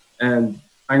can. And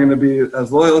I'm going to be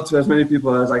as loyal to as many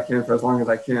people as I can for as long as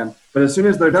I can. But as soon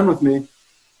as they're done with me,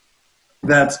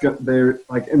 they're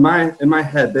like in my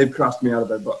head, they've crossed me out of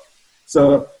their book.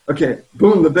 So, okay,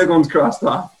 boom, the big one's crossed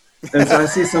off. And so I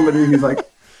see somebody who's like,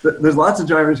 there's lots of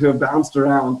drivers who have bounced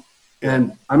around,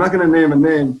 and I'm not going to name a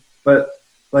name, but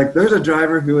like there's a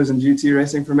driver who was in GT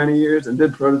racing for many years and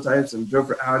did prototypes and drove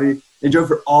for Audi. He drove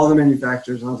for all the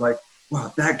manufacturers. And I was like,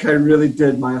 wow, that guy really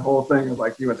did my whole thing. Of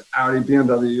like, he went to Audi,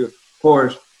 BMW,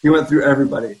 Porsche. He went through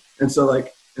everybody. And so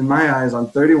like in my eyes, I'm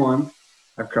 31.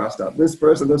 I've crossed out this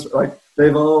person, like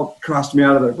they've all crossed me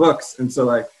out of their books. And so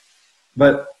like,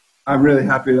 but I'm really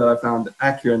happy that I found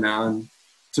Acura now. And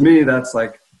to me, that's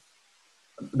like,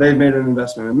 they've made an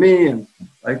investment in me, and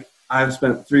like I've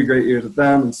spent 3 great years with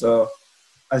them. And so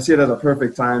I see it as a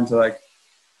perfect time to like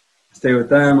stay with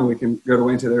them, and we can go to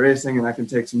Wayne Taylor Racing, and I can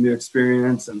take some new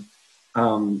experience and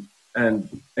come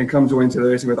to Wayne Taylor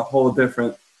Racing with a whole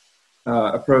different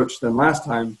approach than last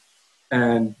time,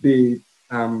 and be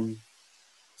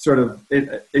sort of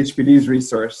HPD's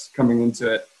resource coming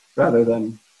into it rather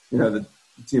than, the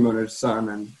team owner's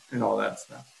son and all that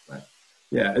stuff. But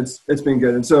yeah, it's been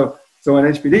good. And so when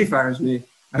HPD fires me,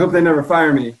 I hope they never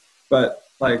fire me, but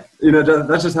like,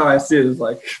 that's just how I see it, is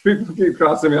like people keep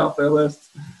crossing me off their list.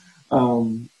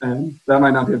 And that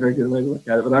might not be a very good way to look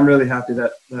at it, but I'm really happy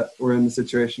that we're in the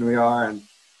situation we are. And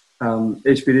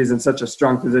HPD is in such a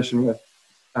strong position with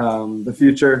the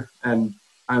future. And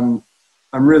I'm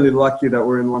really lucky that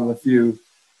we're in one of the few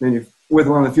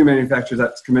manufacturers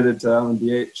that's committed to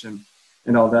LMDH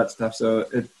and all that stuff. So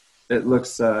it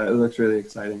looks really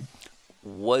exciting.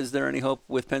 Was there any hope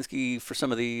with Penske for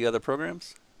some of the other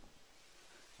programs?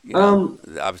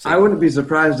 Obviously, I wouldn't be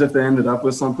surprised if they ended up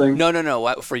with something.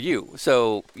 No. For you.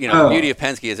 So, the beauty of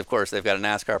Penske is, of course, they've got a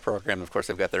NASCAR program. Of course,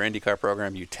 they've got their IndyCar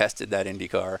program. You tested that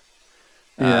IndyCar.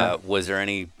 Yeah. Was there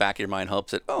any back of your mind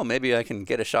hopes that, maybe I can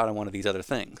get a shot on one of these other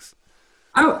things?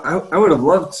 I would have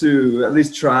loved to at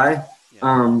least try.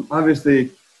 Yeah. Obviously,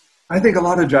 I think a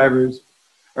lot of drivers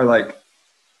are like,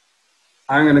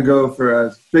 I'm going to go for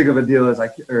as big of a deal as I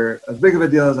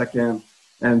can.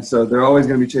 And so they're always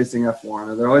going to be chasing F1,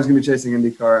 or they're always going to be chasing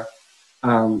IndyCar.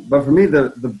 But for me,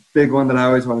 the big one that I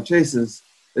always want to chase is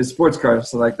sports cars.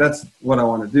 So like, that's what I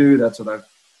want to do. That's what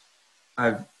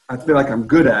I feel like I'm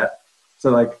good at. So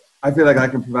like, I feel like I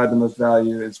can provide the most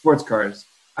value in sports cars.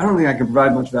 I don't think I can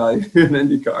provide much value in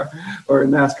IndyCar or in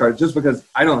NASCAR, just because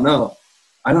I don't know.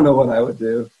 I don't know what I would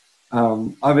do.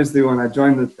 Obviously, when I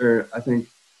joined I think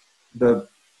the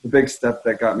big step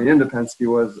that got me into Penske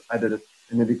was I did an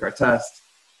IndyCar test.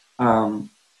 And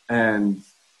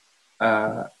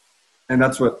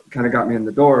that's what kind of got me in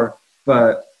the door.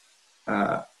 But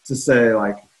to say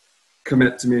like,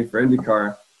 commit to me for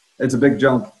IndyCar, it's a big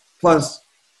jump. Plus,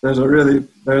 there's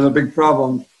a big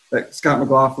problem that Scott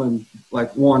McLaughlin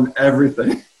like won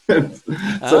everything.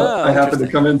 So I happened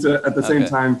to come into it at the same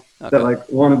time that like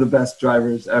one of the best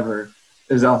drivers ever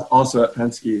is also at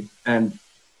Penske, and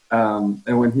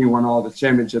when he won all the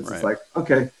championships, It's like,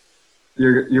 okay,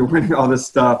 you're winning all this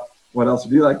stuff. What else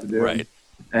would you like to do? Right.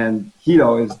 And he'd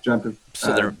always jump in.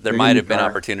 So there might have been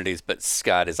opportunities, but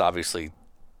Scott is obviously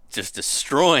just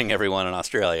destroying everyone in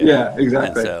Australia. Yeah,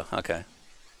 exactly. And so, okay.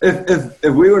 If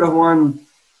we would have won,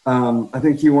 I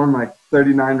think he won like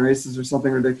 39 races or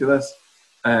something ridiculous,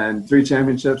 and 3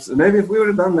 championships. And maybe if we would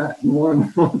have done that and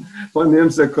won the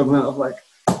IMSA equivalent of like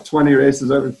 20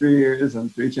 races over 3 years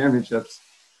and 3 championships,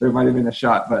 there might have been a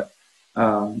shot. But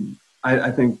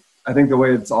I think the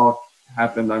way it's all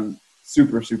happened, I'm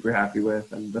super, super happy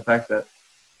with. And the fact that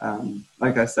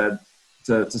like I said,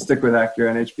 to stick with Acura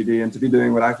and HPD and to be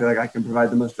doing what I feel like I can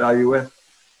provide the most value with.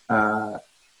 I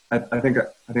think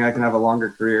I can have a longer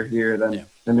career here than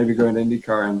maybe going to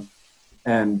IndyCar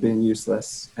and being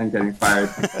useless and getting fired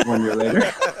 1 year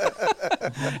later.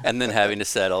 And then having to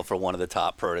settle for one of the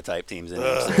top prototype teams in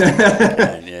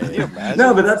IMSA.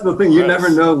 No, but that's the thing. You never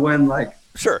know when, like.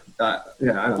 Sure. I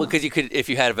don't know. Well, because you could, if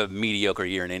you had a mediocre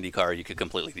year in IndyCar, you could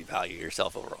completely devalue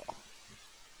yourself overall.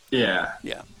 Yeah.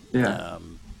 Yeah. Yeah.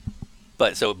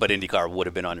 But IndyCar would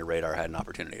have been on your radar had an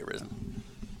opportunity arisen.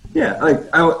 Yeah, like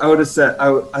I would have said,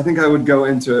 I think I would go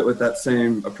into it with that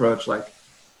same approach. Like,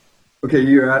 okay,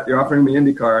 you're offering me an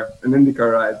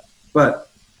IndyCar ride, but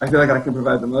I feel like I can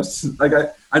provide the most. Like,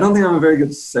 I don't think I'm a very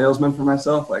good salesman for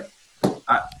myself. I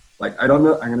don't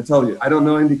know. I'm going to tell you, I don't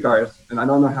know IndyCars, and I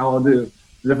don't know how I'll do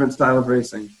a different style of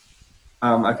racing.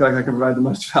 I feel like I can provide the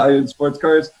most value in sports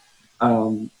cars,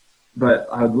 but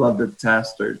I'd love to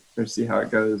test or see how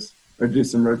it goes, or do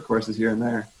some road courses here and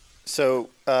there. So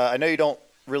I know you don't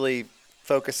really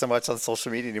focus so much on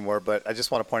social media anymore, but I just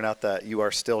want to point out that you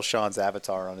are still Sean's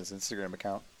avatar on his Instagram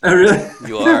account. Oh, really?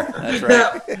 You are. That's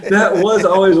right. That was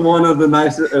always one of the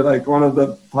nicest, like one of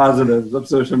the positives of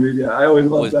social media. I always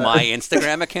loved that. Was my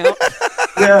Instagram account?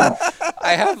 Yeah.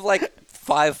 I have like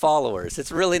 5 followers.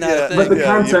 It's really not a thing. But the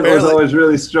content was always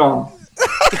really strong.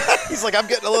 He's like, I'm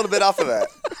getting a little bit off of that.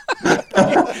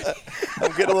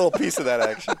 I'm getting a little piece of that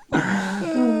action.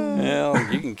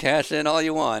 Well, you can cash in all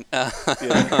you want.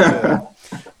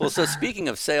 Well, so speaking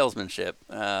of salesmanship,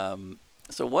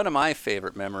 so one of my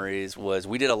favorite memories was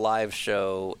we did a live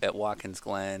show at Watkins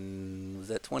Glen. Was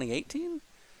that 2018?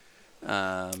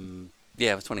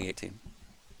 Yeah, it was 2018.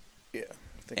 Yeah.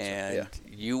 I think And so.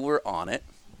 you were on it,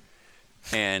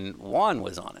 and Juan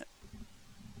was on it.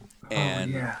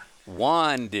 And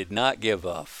Juan did not give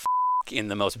a in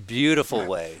the most beautiful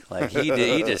way. Like he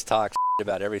just talked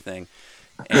about everything.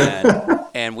 And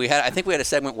I think we had a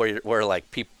segment where like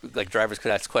people, like drivers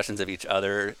could ask questions of each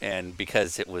other, and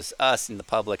because it was us and the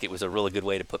public, it was a really good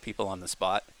way to put people on the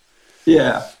spot.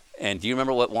 Yeah. And do you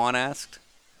remember what Juan asked?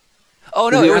 Oh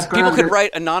no, it was people could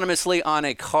write anonymously on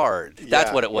a card.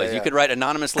 That's what it was. Yeah. You could write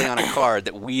anonymously on a card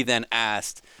that we then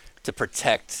asked to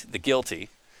protect the guilty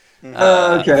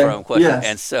from questions. Yes.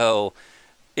 And so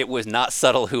it was not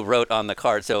subtle who wrote on the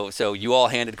card. So you all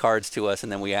handed cards to us,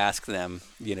 and then we asked them,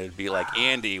 to be like,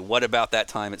 Andy, what about that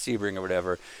time at Sebring or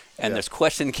whatever? And this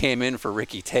question came in for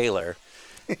Ricky Taylor.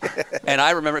 And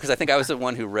I remember because I think I was the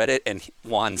one who read it, and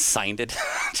Juan signed it,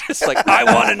 just like, I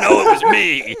want to know it was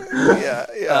me.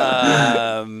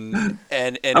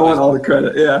 And I want all the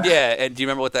credit. Yeah. Yeah. And do you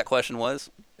remember what that question was?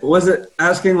 Was it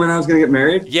asking when I was going to get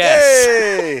married? Yes.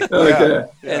 Hey! Okay.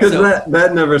 Because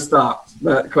that never stopped.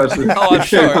 That question. Oh, I'm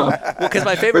sure. Well, because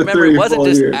my favorite memory wasn't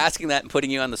just years. asking that and putting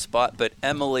you on the spot, but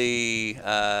Emily,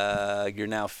 you're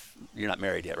not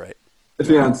married yet, right? The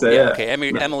fiance. Yeah. Okay.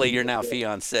 Emily, you're now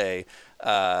fiance.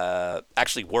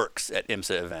 Actually works at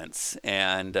IMSA events,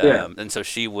 and so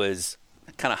she was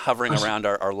kind of hovering around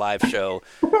our live show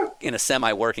in a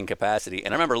semi-working capacity.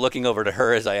 And I remember looking over to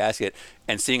her as I asked it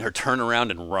and seeing her turn around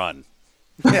and run.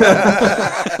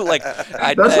 That's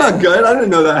not good. I didn't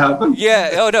know that happened.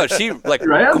 Yeah. Oh no, she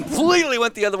Ran? completely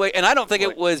went the other way, and I don't think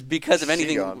it was because of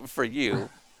anything for you.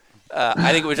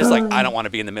 I think it was just like, I don't want to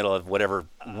be in the middle of whatever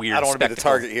weird. I don't want to be the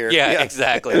target here. Yeah,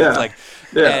 exactly. Yeah. It's like,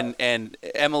 and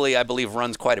Emily, I believe,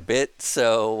 runs quite a bit,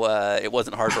 so it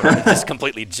wasn't hard for her to just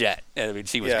completely jet. I mean,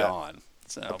 she was gone.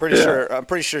 So I'm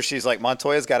pretty sure she's like,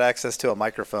 Montoya's got access to a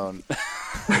microphone.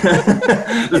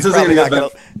 This isn't gonna get better.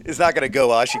 It's not going to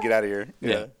go. I should get out of here.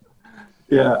 Yeah.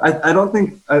 Yeah. I don't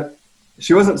think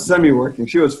she wasn't semi-working.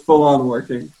 She was full-on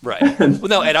working. right. Well,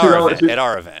 no, at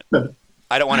our event.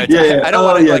 I don't want to. Yeah. I don't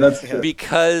want to that's good.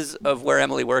 because of where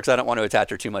Emily works. I don't want to attach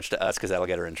her too much to us because that'll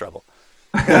get her in trouble.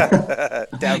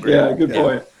 Downgrade. Yeah, good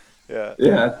point.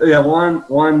 Yeah.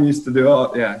 Juan used to do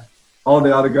all the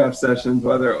autograph sessions,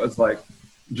 whether it was like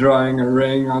drawing a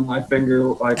ring on my finger,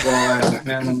 like while I had a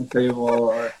hand on the table,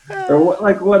 or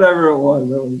like whatever it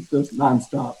was just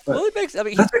nonstop. But Well, it makes. I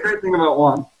mean, that's the great thing about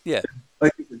Juan. yeah.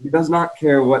 Like, he does not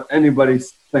care what anybody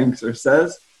thinks or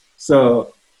says.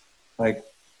 So, like,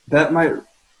 that might,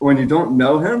 when you don't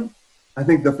know him, I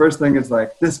think the first thing is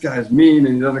like, this guy's mean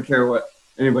and he doesn't care what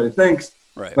anybody thinks.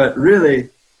 Right. But really,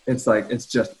 it's like, it's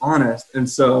just honest. And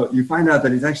so you find out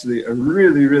that he's actually a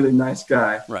really, really nice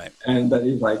guy. Right. And that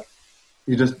he's like,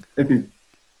 if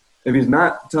he's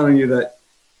not telling you that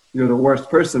you're the worst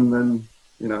person, then,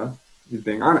 he's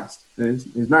being honest.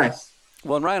 He's nice.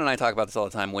 Well, and Ryan and I talk about this all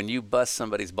the time. When you bust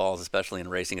somebody's balls, especially in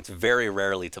racing, it's very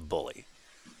rarely to bully.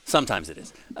 Sometimes it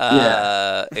is.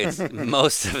 It's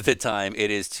most of the time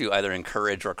it is to either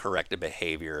encourage or correct a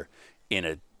behavior in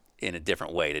a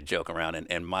different way, to joke around.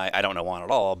 And I don't know Juan at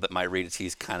all, but my read is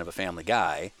he's kind of a family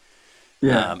guy.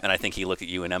 Yeah. And I think he looked at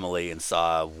you and Emily and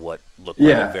saw what looked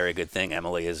like a very good thing.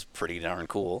 Emily is pretty darn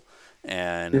cool.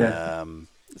 And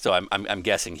so I'm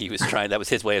guessing he was trying, that was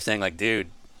his way of saying, like, dude,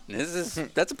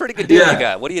 that's a pretty good deal you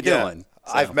got. What are you doing?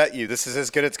 So. I've met you. This is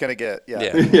as good as it's going to get.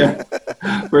 Yeah. Yeah,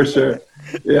 for sure.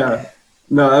 Yeah.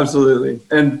 No, absolutely.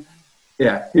 And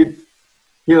yeah, he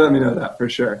let me know that for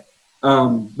sure.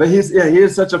 But he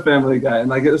is such a family guy. And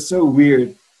like, it was so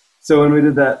weird. So when we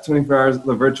did that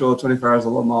the virtual 24 hours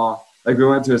of Le Mans, like we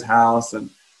went to his house and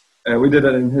we did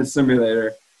it in his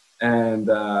simulator and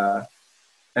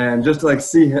just to like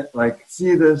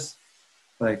see this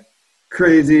like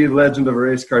crazy legend of a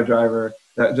race car driver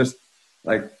that just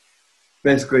like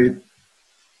basically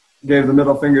gave the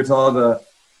middle finger to all the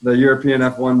European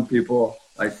F1 people,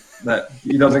 like that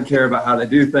he doesn't care about how they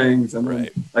do things. And then,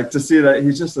 like to see that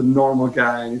he's just a normal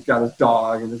guy and he's got his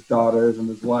dog and his daughters and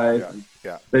his wife. And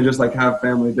they just like have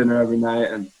family dinner every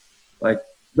night. And like,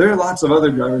 there are lots of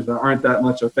other drivers that aren't that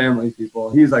much of family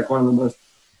people. He's like one of the most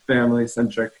family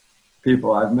centric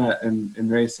people I've met in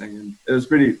racing. And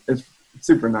it's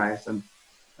super nice. And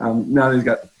now that he's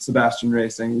got Sebastian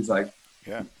Racing, he's like,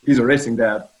 he's a racing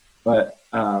dad. But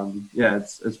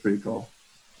it's pretty cool.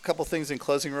 A couple things in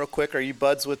closing real quick. Are you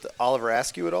buds with Oliver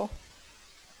Askew at all?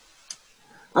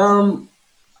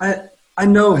 I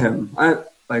know him.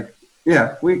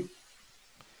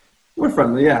 We're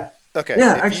friendly, yeah. Okay.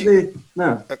 Yeah, actually,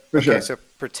 no, for sure. Okay, so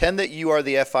pretend that you are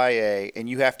the FIA and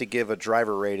you have to give a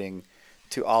driver rating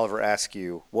to Oliver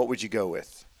Askew. What would you go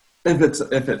with? If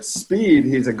it's speed,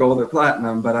 he's a gold or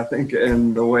platinum. But I think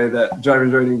in the way that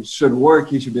driver's ratings should work,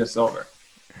 he should be a silver.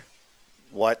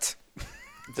 What?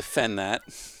 Defend that.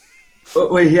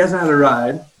 Oh, wait, he hasn't had a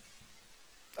ride.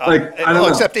 I don't know.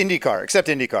 Except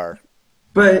IndyCar.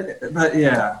 But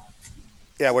yeah.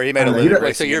 Yeah, where he made a living.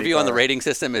 Wait, so your view on the rating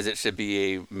system is it should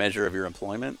be a measure of your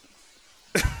employment?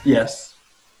 Yes.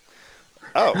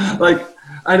 Oh. Like,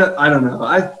 I don't know.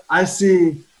 I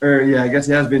see, I guess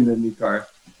he has been to IndyCar,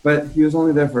 but he was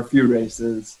only there for a few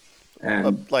races.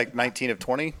 And like 19 of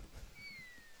 20?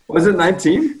 Was it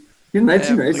 19? He had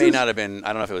 19 races? It may not have been, I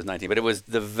don't know if it was 19, but it was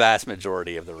the vast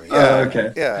majority of the races.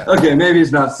 Okay. Yeah. Okay, maybe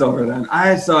he's not silver then.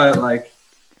 I saw it like,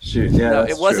 shoot, yeah. No,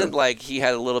 it wasn't like he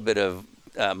had a little bit of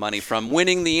money from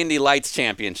winning the Indy Lights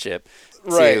Championship.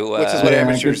 Right, to, which is what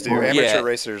amateurs do. Amateur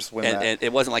racers win that. And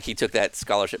it wasn't like he took that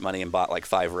scholarship money and bought like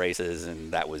 5 races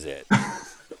and that was it.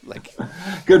 Like,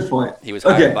 good point. He was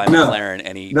hired by McLaren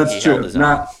and he that's true. held his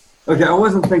own. Okay, I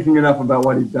wasn't thinking enough about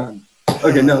what he'd done.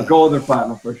 Okay, no, gold or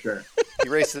platinum for sure. He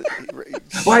raced.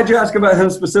 Why'd you ask about him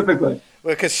specifically?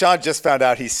 Well, because Sean just found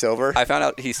out he's silver. I found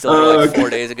out he's silver 4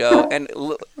 days ago. And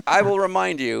I will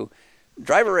remind you,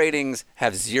 driver ratings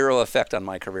have zero effect on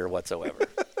my career whatsoever.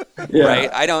 Yeah. Right?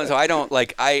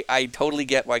 I totally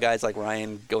get why guys like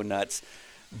Ryan go nuts,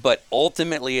 but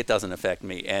ultimately it doesn't affect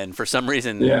me. And for some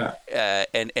reason,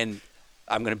 and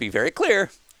I'm going to be very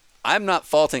clear, I'm not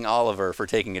faulting Oliver for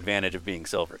taking advantage of being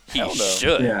silver. He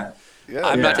should. Yeah.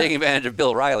 I'm not taking advantage of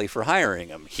Bill Riley for hiring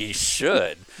him. He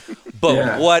should.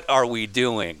 But what are we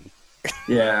doing?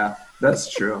 Yeah,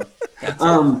 that's true.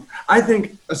 I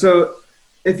think so.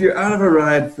 If you're out of a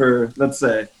ride for, let's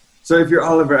say, so if you're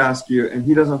Oliver Askew and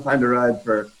he doesn't find a ride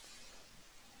for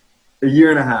a year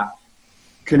and a half,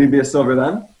 can he be a silver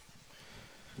then?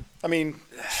 I mean,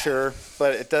 sure,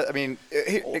 but it does. I mean,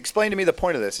 explain to me the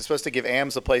point of this. It's supposed to give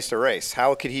AMs a place to race.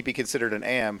 How could he be considered an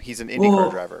AM? He's an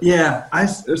IndyCar driver. Yeah, I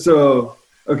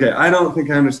don't think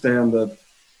I understand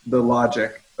the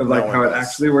logic of like how it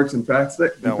actually works in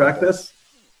practice.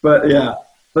 But yeah.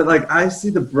 But, like, I see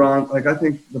the bronze, like, I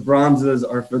think the bronzes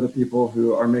are for the people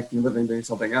who are making a living doing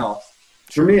something else.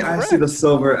 For me, I see the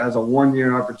silver as a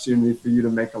 1-year opportunity for you to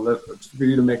make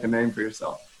a name for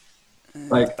yourself.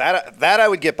 Like that I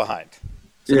would get behind.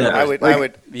 So I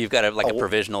would. You've got a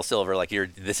provisional silver, like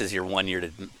this is your 1 year to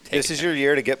take. This is your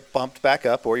year to get bumped back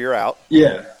up, or you're out.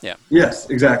 Yeah. Yeah. Yes,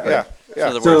 exactly. Yeah.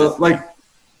 So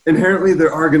inherently,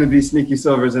 there are going to be sneaky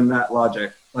silvers in that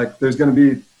logic. Like, there's going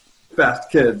to be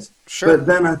fast kids. Sure. But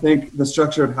then I think the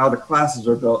structure of how the classes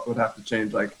are built would have to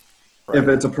change. Like, if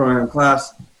it's a pro-am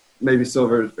class, maybe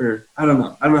silver, or I don't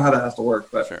know. I don't know how that has to work.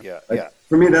 But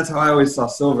for me, that's how I always saw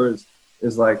silvers.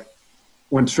 Is like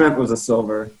when Trent was a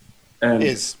silver, and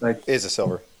is a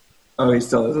silver. Oh, he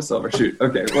still is a silver. Shoot.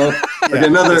 Okay. Well, okay,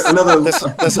 another.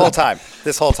 This whole time.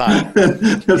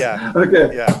 Yeah.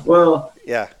 Okay. Yeah. Well.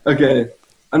 Yeah. Okay.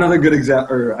 Another good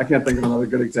example. I can't think of another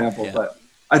good example, but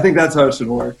I think that's how it should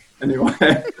work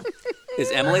anyway.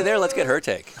 Is Emily there? Let's get her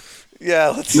take. Yeah,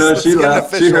 let's. No, let's she get an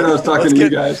left. She heard I was talking let's to you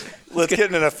get- guys. Let's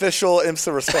get an official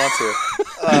IMSA response here.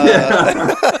 All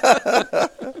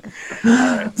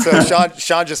right. So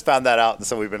Sean just found that out, and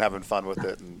so we've been having fun with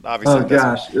it. And obviously, Oh, it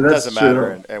doesn't, gosh, that's doesn't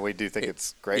matter, true. and we do think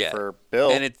it's great Yeah. for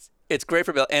Bill. And it's great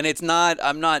for Bill. And it's not.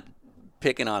 I'm not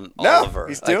picking on No, Oliver.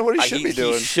 he's doing what he should be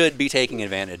doing. He should be taking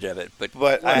advantage of it.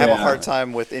 But I have a Yeah. hard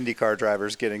time with IndyCar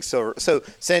drivers getting silver. So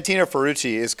Santino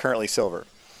Ferrucci is currently silver.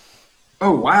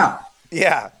 Oh wow.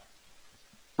 Yeah.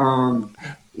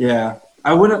 Yeah.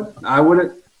 I wouldn't. I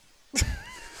would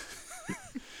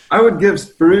give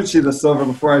Ferrucci the silver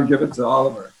before I'd give it to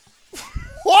Oliver.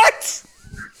 What?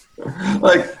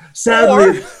 Like,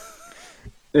 sadly,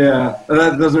 yeah,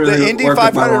 that doesn't really The Indy work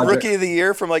with my 500 logic. Rookie of the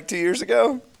Year from like 2 years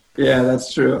ago? Yeah,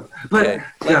 that's true. But Okay.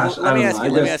 gosh, let me ask you. I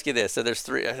Let me guess- ask you this. So there's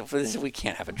three. We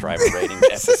can't have a driver rating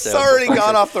episode. It's already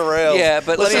gone off the rails. Yeah,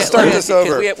 but let's let me- just start let me this ask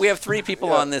you, 'cause over. We have three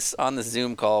people on this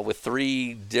Zoom call with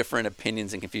three different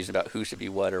opinions and confusion about who should be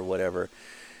what or whatever.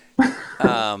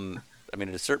 I mean,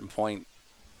 at a certain point,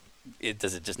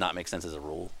 does it just not make sense as a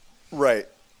rule? Right.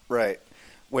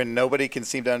 When nobody can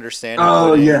seem to understand. Oh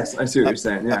including yes, I see what you're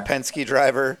saying. A Yeah. Penske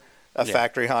driver, a Yeah.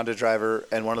 factory Honda driver,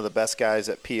 and one of the best guys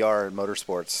at PR in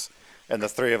motorsports. And the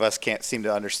three of us can't seem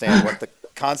to understand what the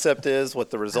concept is,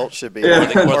 what the result should be, Yeah, or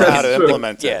how to that's true.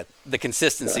 implement it. Yeah, the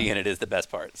consistency in it is the best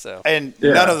part. So And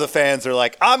Yeah. none of the fans are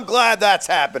like, I'm glad that's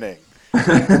happening.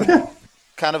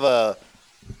 Kind of a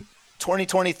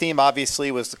 2020 theme,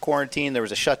 obviously, was the quarantine. There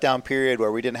was a shutdown period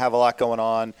where we didn't have a lot going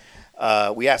on.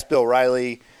 We asked Bill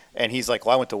Riley, and he's like,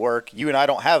 well, I went to work. You and I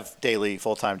don't have daily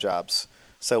full-time jobs.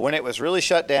 So when it was really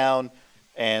shut down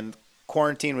and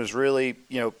quarantine was really,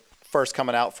 first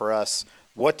coming out for us,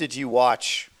 what did you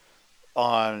watch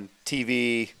on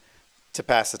TV to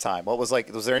pass the time? What was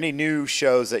there any new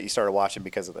shows that you started watching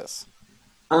because of this?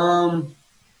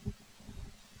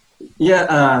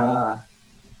 Yeah.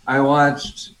 We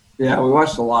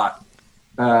watched a lot.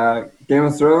 Game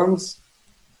of Thrones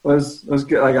was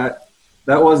good.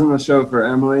 That wasn't a show for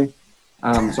Emily,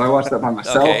 so I watched that by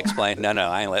myself. okay, explain. No,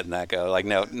 I ain't letting that go.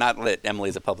 No, not let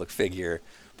Emily's a public figure.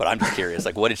 But I'm just curious.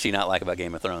 What did she not like about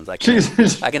Game of Thrones? I can think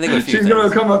of a few She's gonna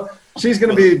things. come up. She's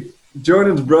gonna be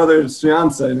Jordan's brother's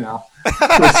fiance now.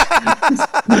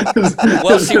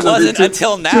 Well, she wasn't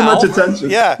until Too now. much attention.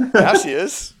 Yeah, now she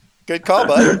is. Good call,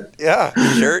 bud. Yeah.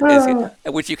 Shirt is,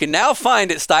 which you can now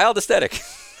find at Styled Aesthetic.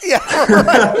 Yeah,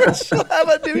 right. She'll have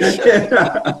a new shirt.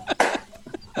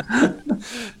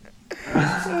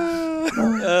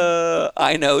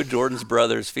 I know Jordan's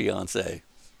brother's fiance.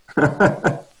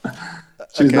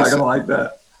 She's Okay, not so- gonna like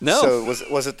that. No, So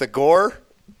was it the gore?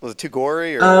 Was it too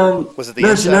gory, or was it the No,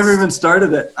 incest? she never even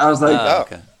started it. I was like, Oh,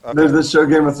 okay. there's this show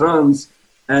Game of Thrones,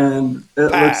 and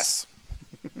it Pass.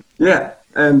 looks,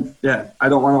 I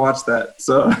don't want to watch that.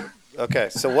 So Okay,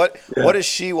 so what does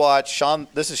she watch? Sean,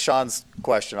 this is Sean's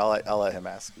question. I'll let him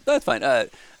ask. that's fine.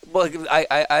 Well,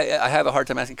 I have a hard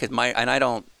time asking because I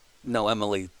don't know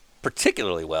Emily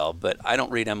particularly well, but I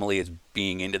don't read Emily as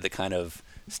being into the kind of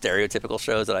stereotypical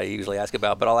shows that I usually ask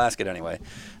about. But I'll ask it anyway.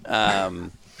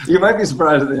 you might be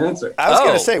surprised at the answer. I was Oh.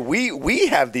 gonna say we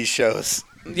have these shows.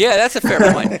 Yeah, that's a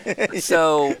fair point.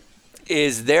 So,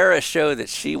 is there a show that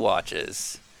she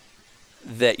watches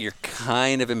that you're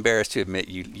kind of embarrassed to admit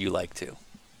you like to?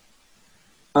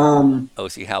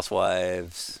 OC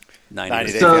Housewives,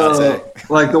 90 Day So, Fiancé.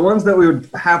 like the ones that we would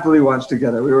happily watch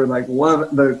together, we were like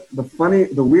the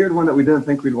weird one that we didn't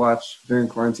think we'd watch during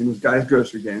quarantine was Guys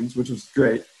Grocery Games, which was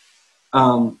great. I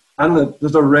don't know,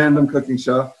 just a random cooking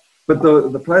show. But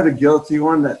the probably the guilty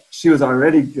one that she was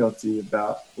already guilty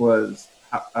about was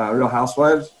Real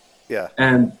Housewives. Yeah.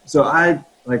 And so I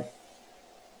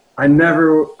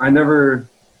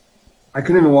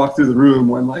couldn't even walk through the room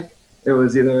when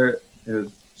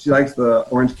she likes the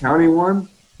Orange County one,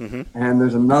 and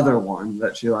there's another one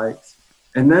that she likes.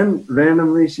 And then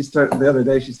randomly the other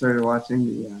day she started watching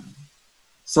the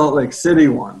Salt Lake City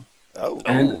one. Oh.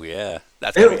 Oh yeah,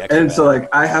 that's gonna be extra And bad. so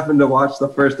I happened to watch the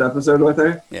first episode with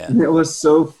her. Yeah. And it was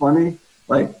so funny.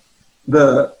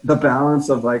 The balance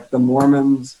of the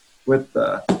Mormons with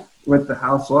the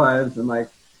housewives, and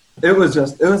it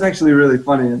was actually really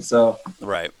funny. And so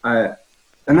right. and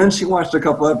then she watched a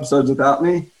couple episodes without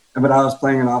me, but I was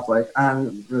playing it off I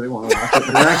didn't really want to watch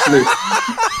it. But actually,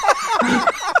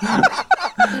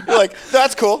 You're like,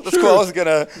 that's cool. That's cool. I was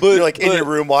gonna. You're in your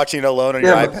room watching it alone on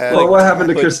your yeah. iPad. Well, what happened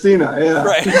to Christina? Yeah.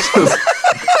 Right.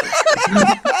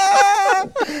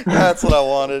 That's what I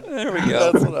wanted. There we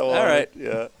go. That's what I wanted. All right.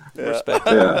 Yeah. Respect.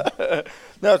 Yeah.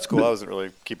 No, it's cool. I wasn't really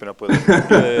keeping up with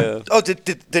it. Oh,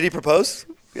 did he propose?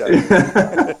 Yeah.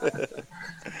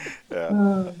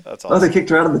 Yeah, that's Oh, awesome. they kicked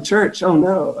her out of the church. Oh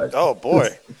no. Oh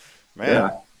boy,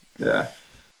 man. Yeah.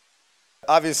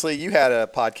 Obviously, you had a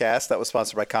podcast that was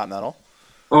sponsored by Continental.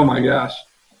 Oh my gosh.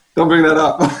 Don't bring that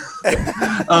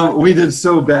up. We did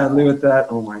so badly with that.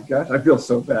 Oh my gosh. I feel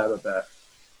so bad with that.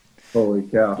 Holy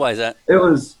cow. Why is that? It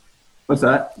was, what's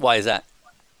that? Why is that?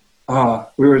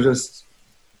 We were just,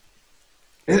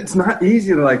 it's not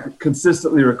easy to like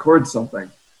consistently record something.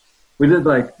 We did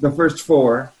like the first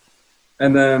 4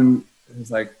 and then it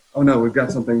was like, oh no, we've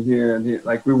got something here and here.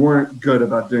 Like we weren't good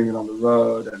about doing it on the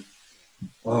road and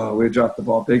we dropped the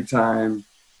ball big time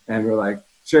and we're like,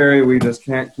 Sherry, we just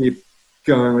can't keep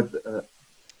going with it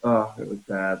was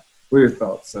bad. We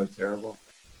felt so terrible.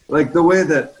 Like the way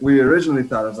that we originally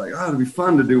thought, it was like, it'd be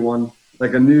fun to do one,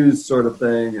 like a news sort of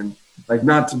thing and like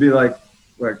not to be like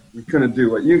we couldn't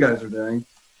do what you guys are doing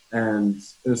and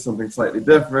there's something slightly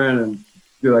different and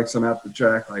do like some after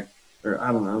track, like, or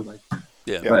I don't know, like,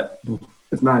 Yeah. but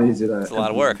it's not easy to. It's a lot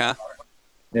of work, huh?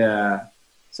 Yeah.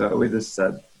 So we just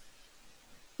said,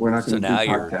 we're not So going to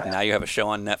do podcasts. now you have a show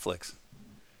on Netflix.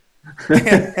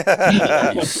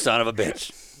 You son of a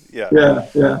bitch.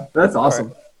 Yeah. That's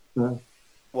awesome.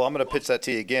 Well, I'm going to pitch that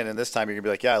to you again, and this time you're going to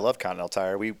be like, yeah, I love Continental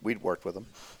Tire. We'd worked with them.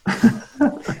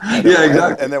 Yeah,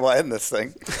 exactly. And then we'll end this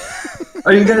thing.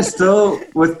 Are you guys still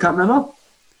with Continental?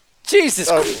 Jesus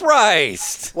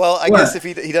Christ. Well, I What? guess if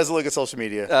he doesn't look at social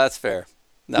media. That's fair.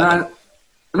 No.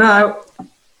 No.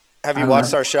 Have you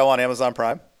watched our show on Amazon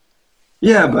Prime?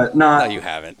 Yeah, but No, not. you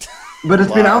haven't. But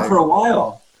it's been out Live. for a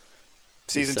while.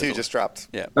 Season 2 just dropped.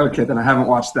 Yeah. Okay, then I haven't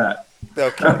watched that.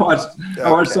 Okay. I watched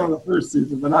Okay. some of the first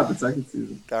season, but not the second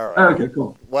season. All right. Okay,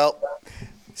 cool. Well,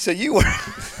 so you were.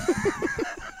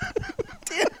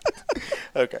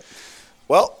 Okay.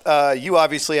 Well, you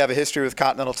obviously have a history with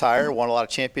Continental Tire, won a lot of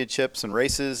championships and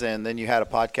races, and then you had a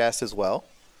podcast as well.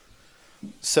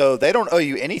 So they don't owe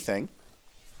you anything.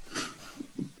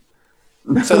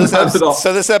 So this, Not at all.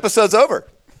 so this episode's over.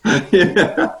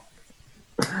 Yeah.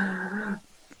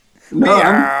 No,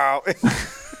 Meow.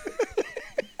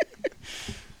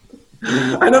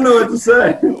 I don't know what to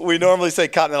say. We normally say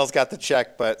Continental's got the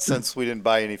check, but since we didn't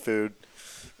buy any food,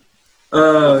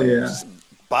 Oh, yeah.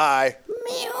 bye.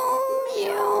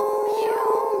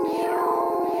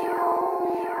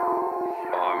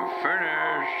 I'm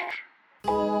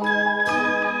finished.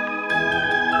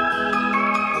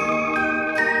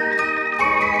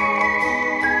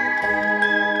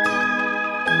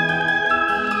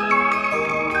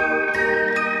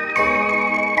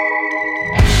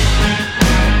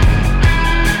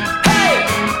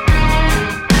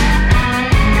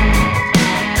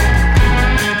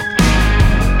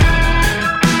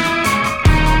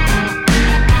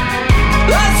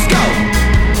 Let's go!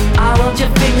 I want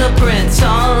your fingerprints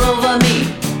all over me.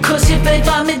 Cause if they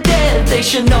find me dead, they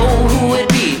should know who it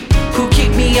be. Who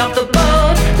kicked me off the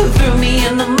boat, who threw me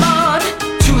in the mud.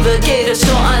 To the gator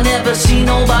so I never see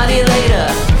nobody later.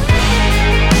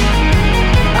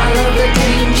 I love the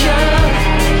danger.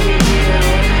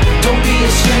 Don't be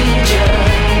a stranger.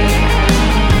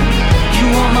 You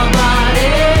want my body?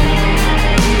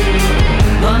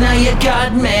 Well, now you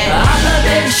got me. I'm the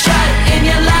big shot in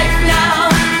your life now.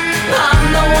 I'm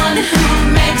the one who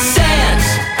makes sense.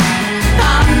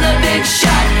 I'm the big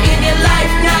shot in your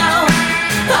life now.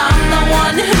 I'm the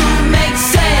one who makes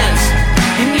sense.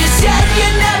 And you said you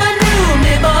never knew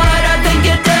me, but I think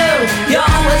you do. You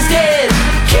always did,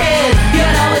 kid. You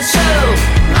know it's true.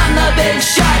 I'm the big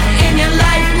shot in your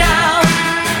life now.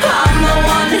 I'm the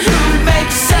one who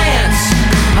makes sense.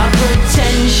 I put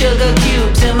 10 sugar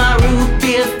cubes in my root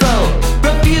beer throat.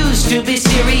 Refuse to be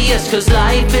serious cause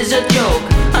life is a joke.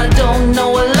 I don't know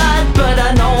a lot but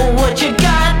I know what you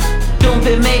got. Don't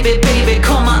be maybe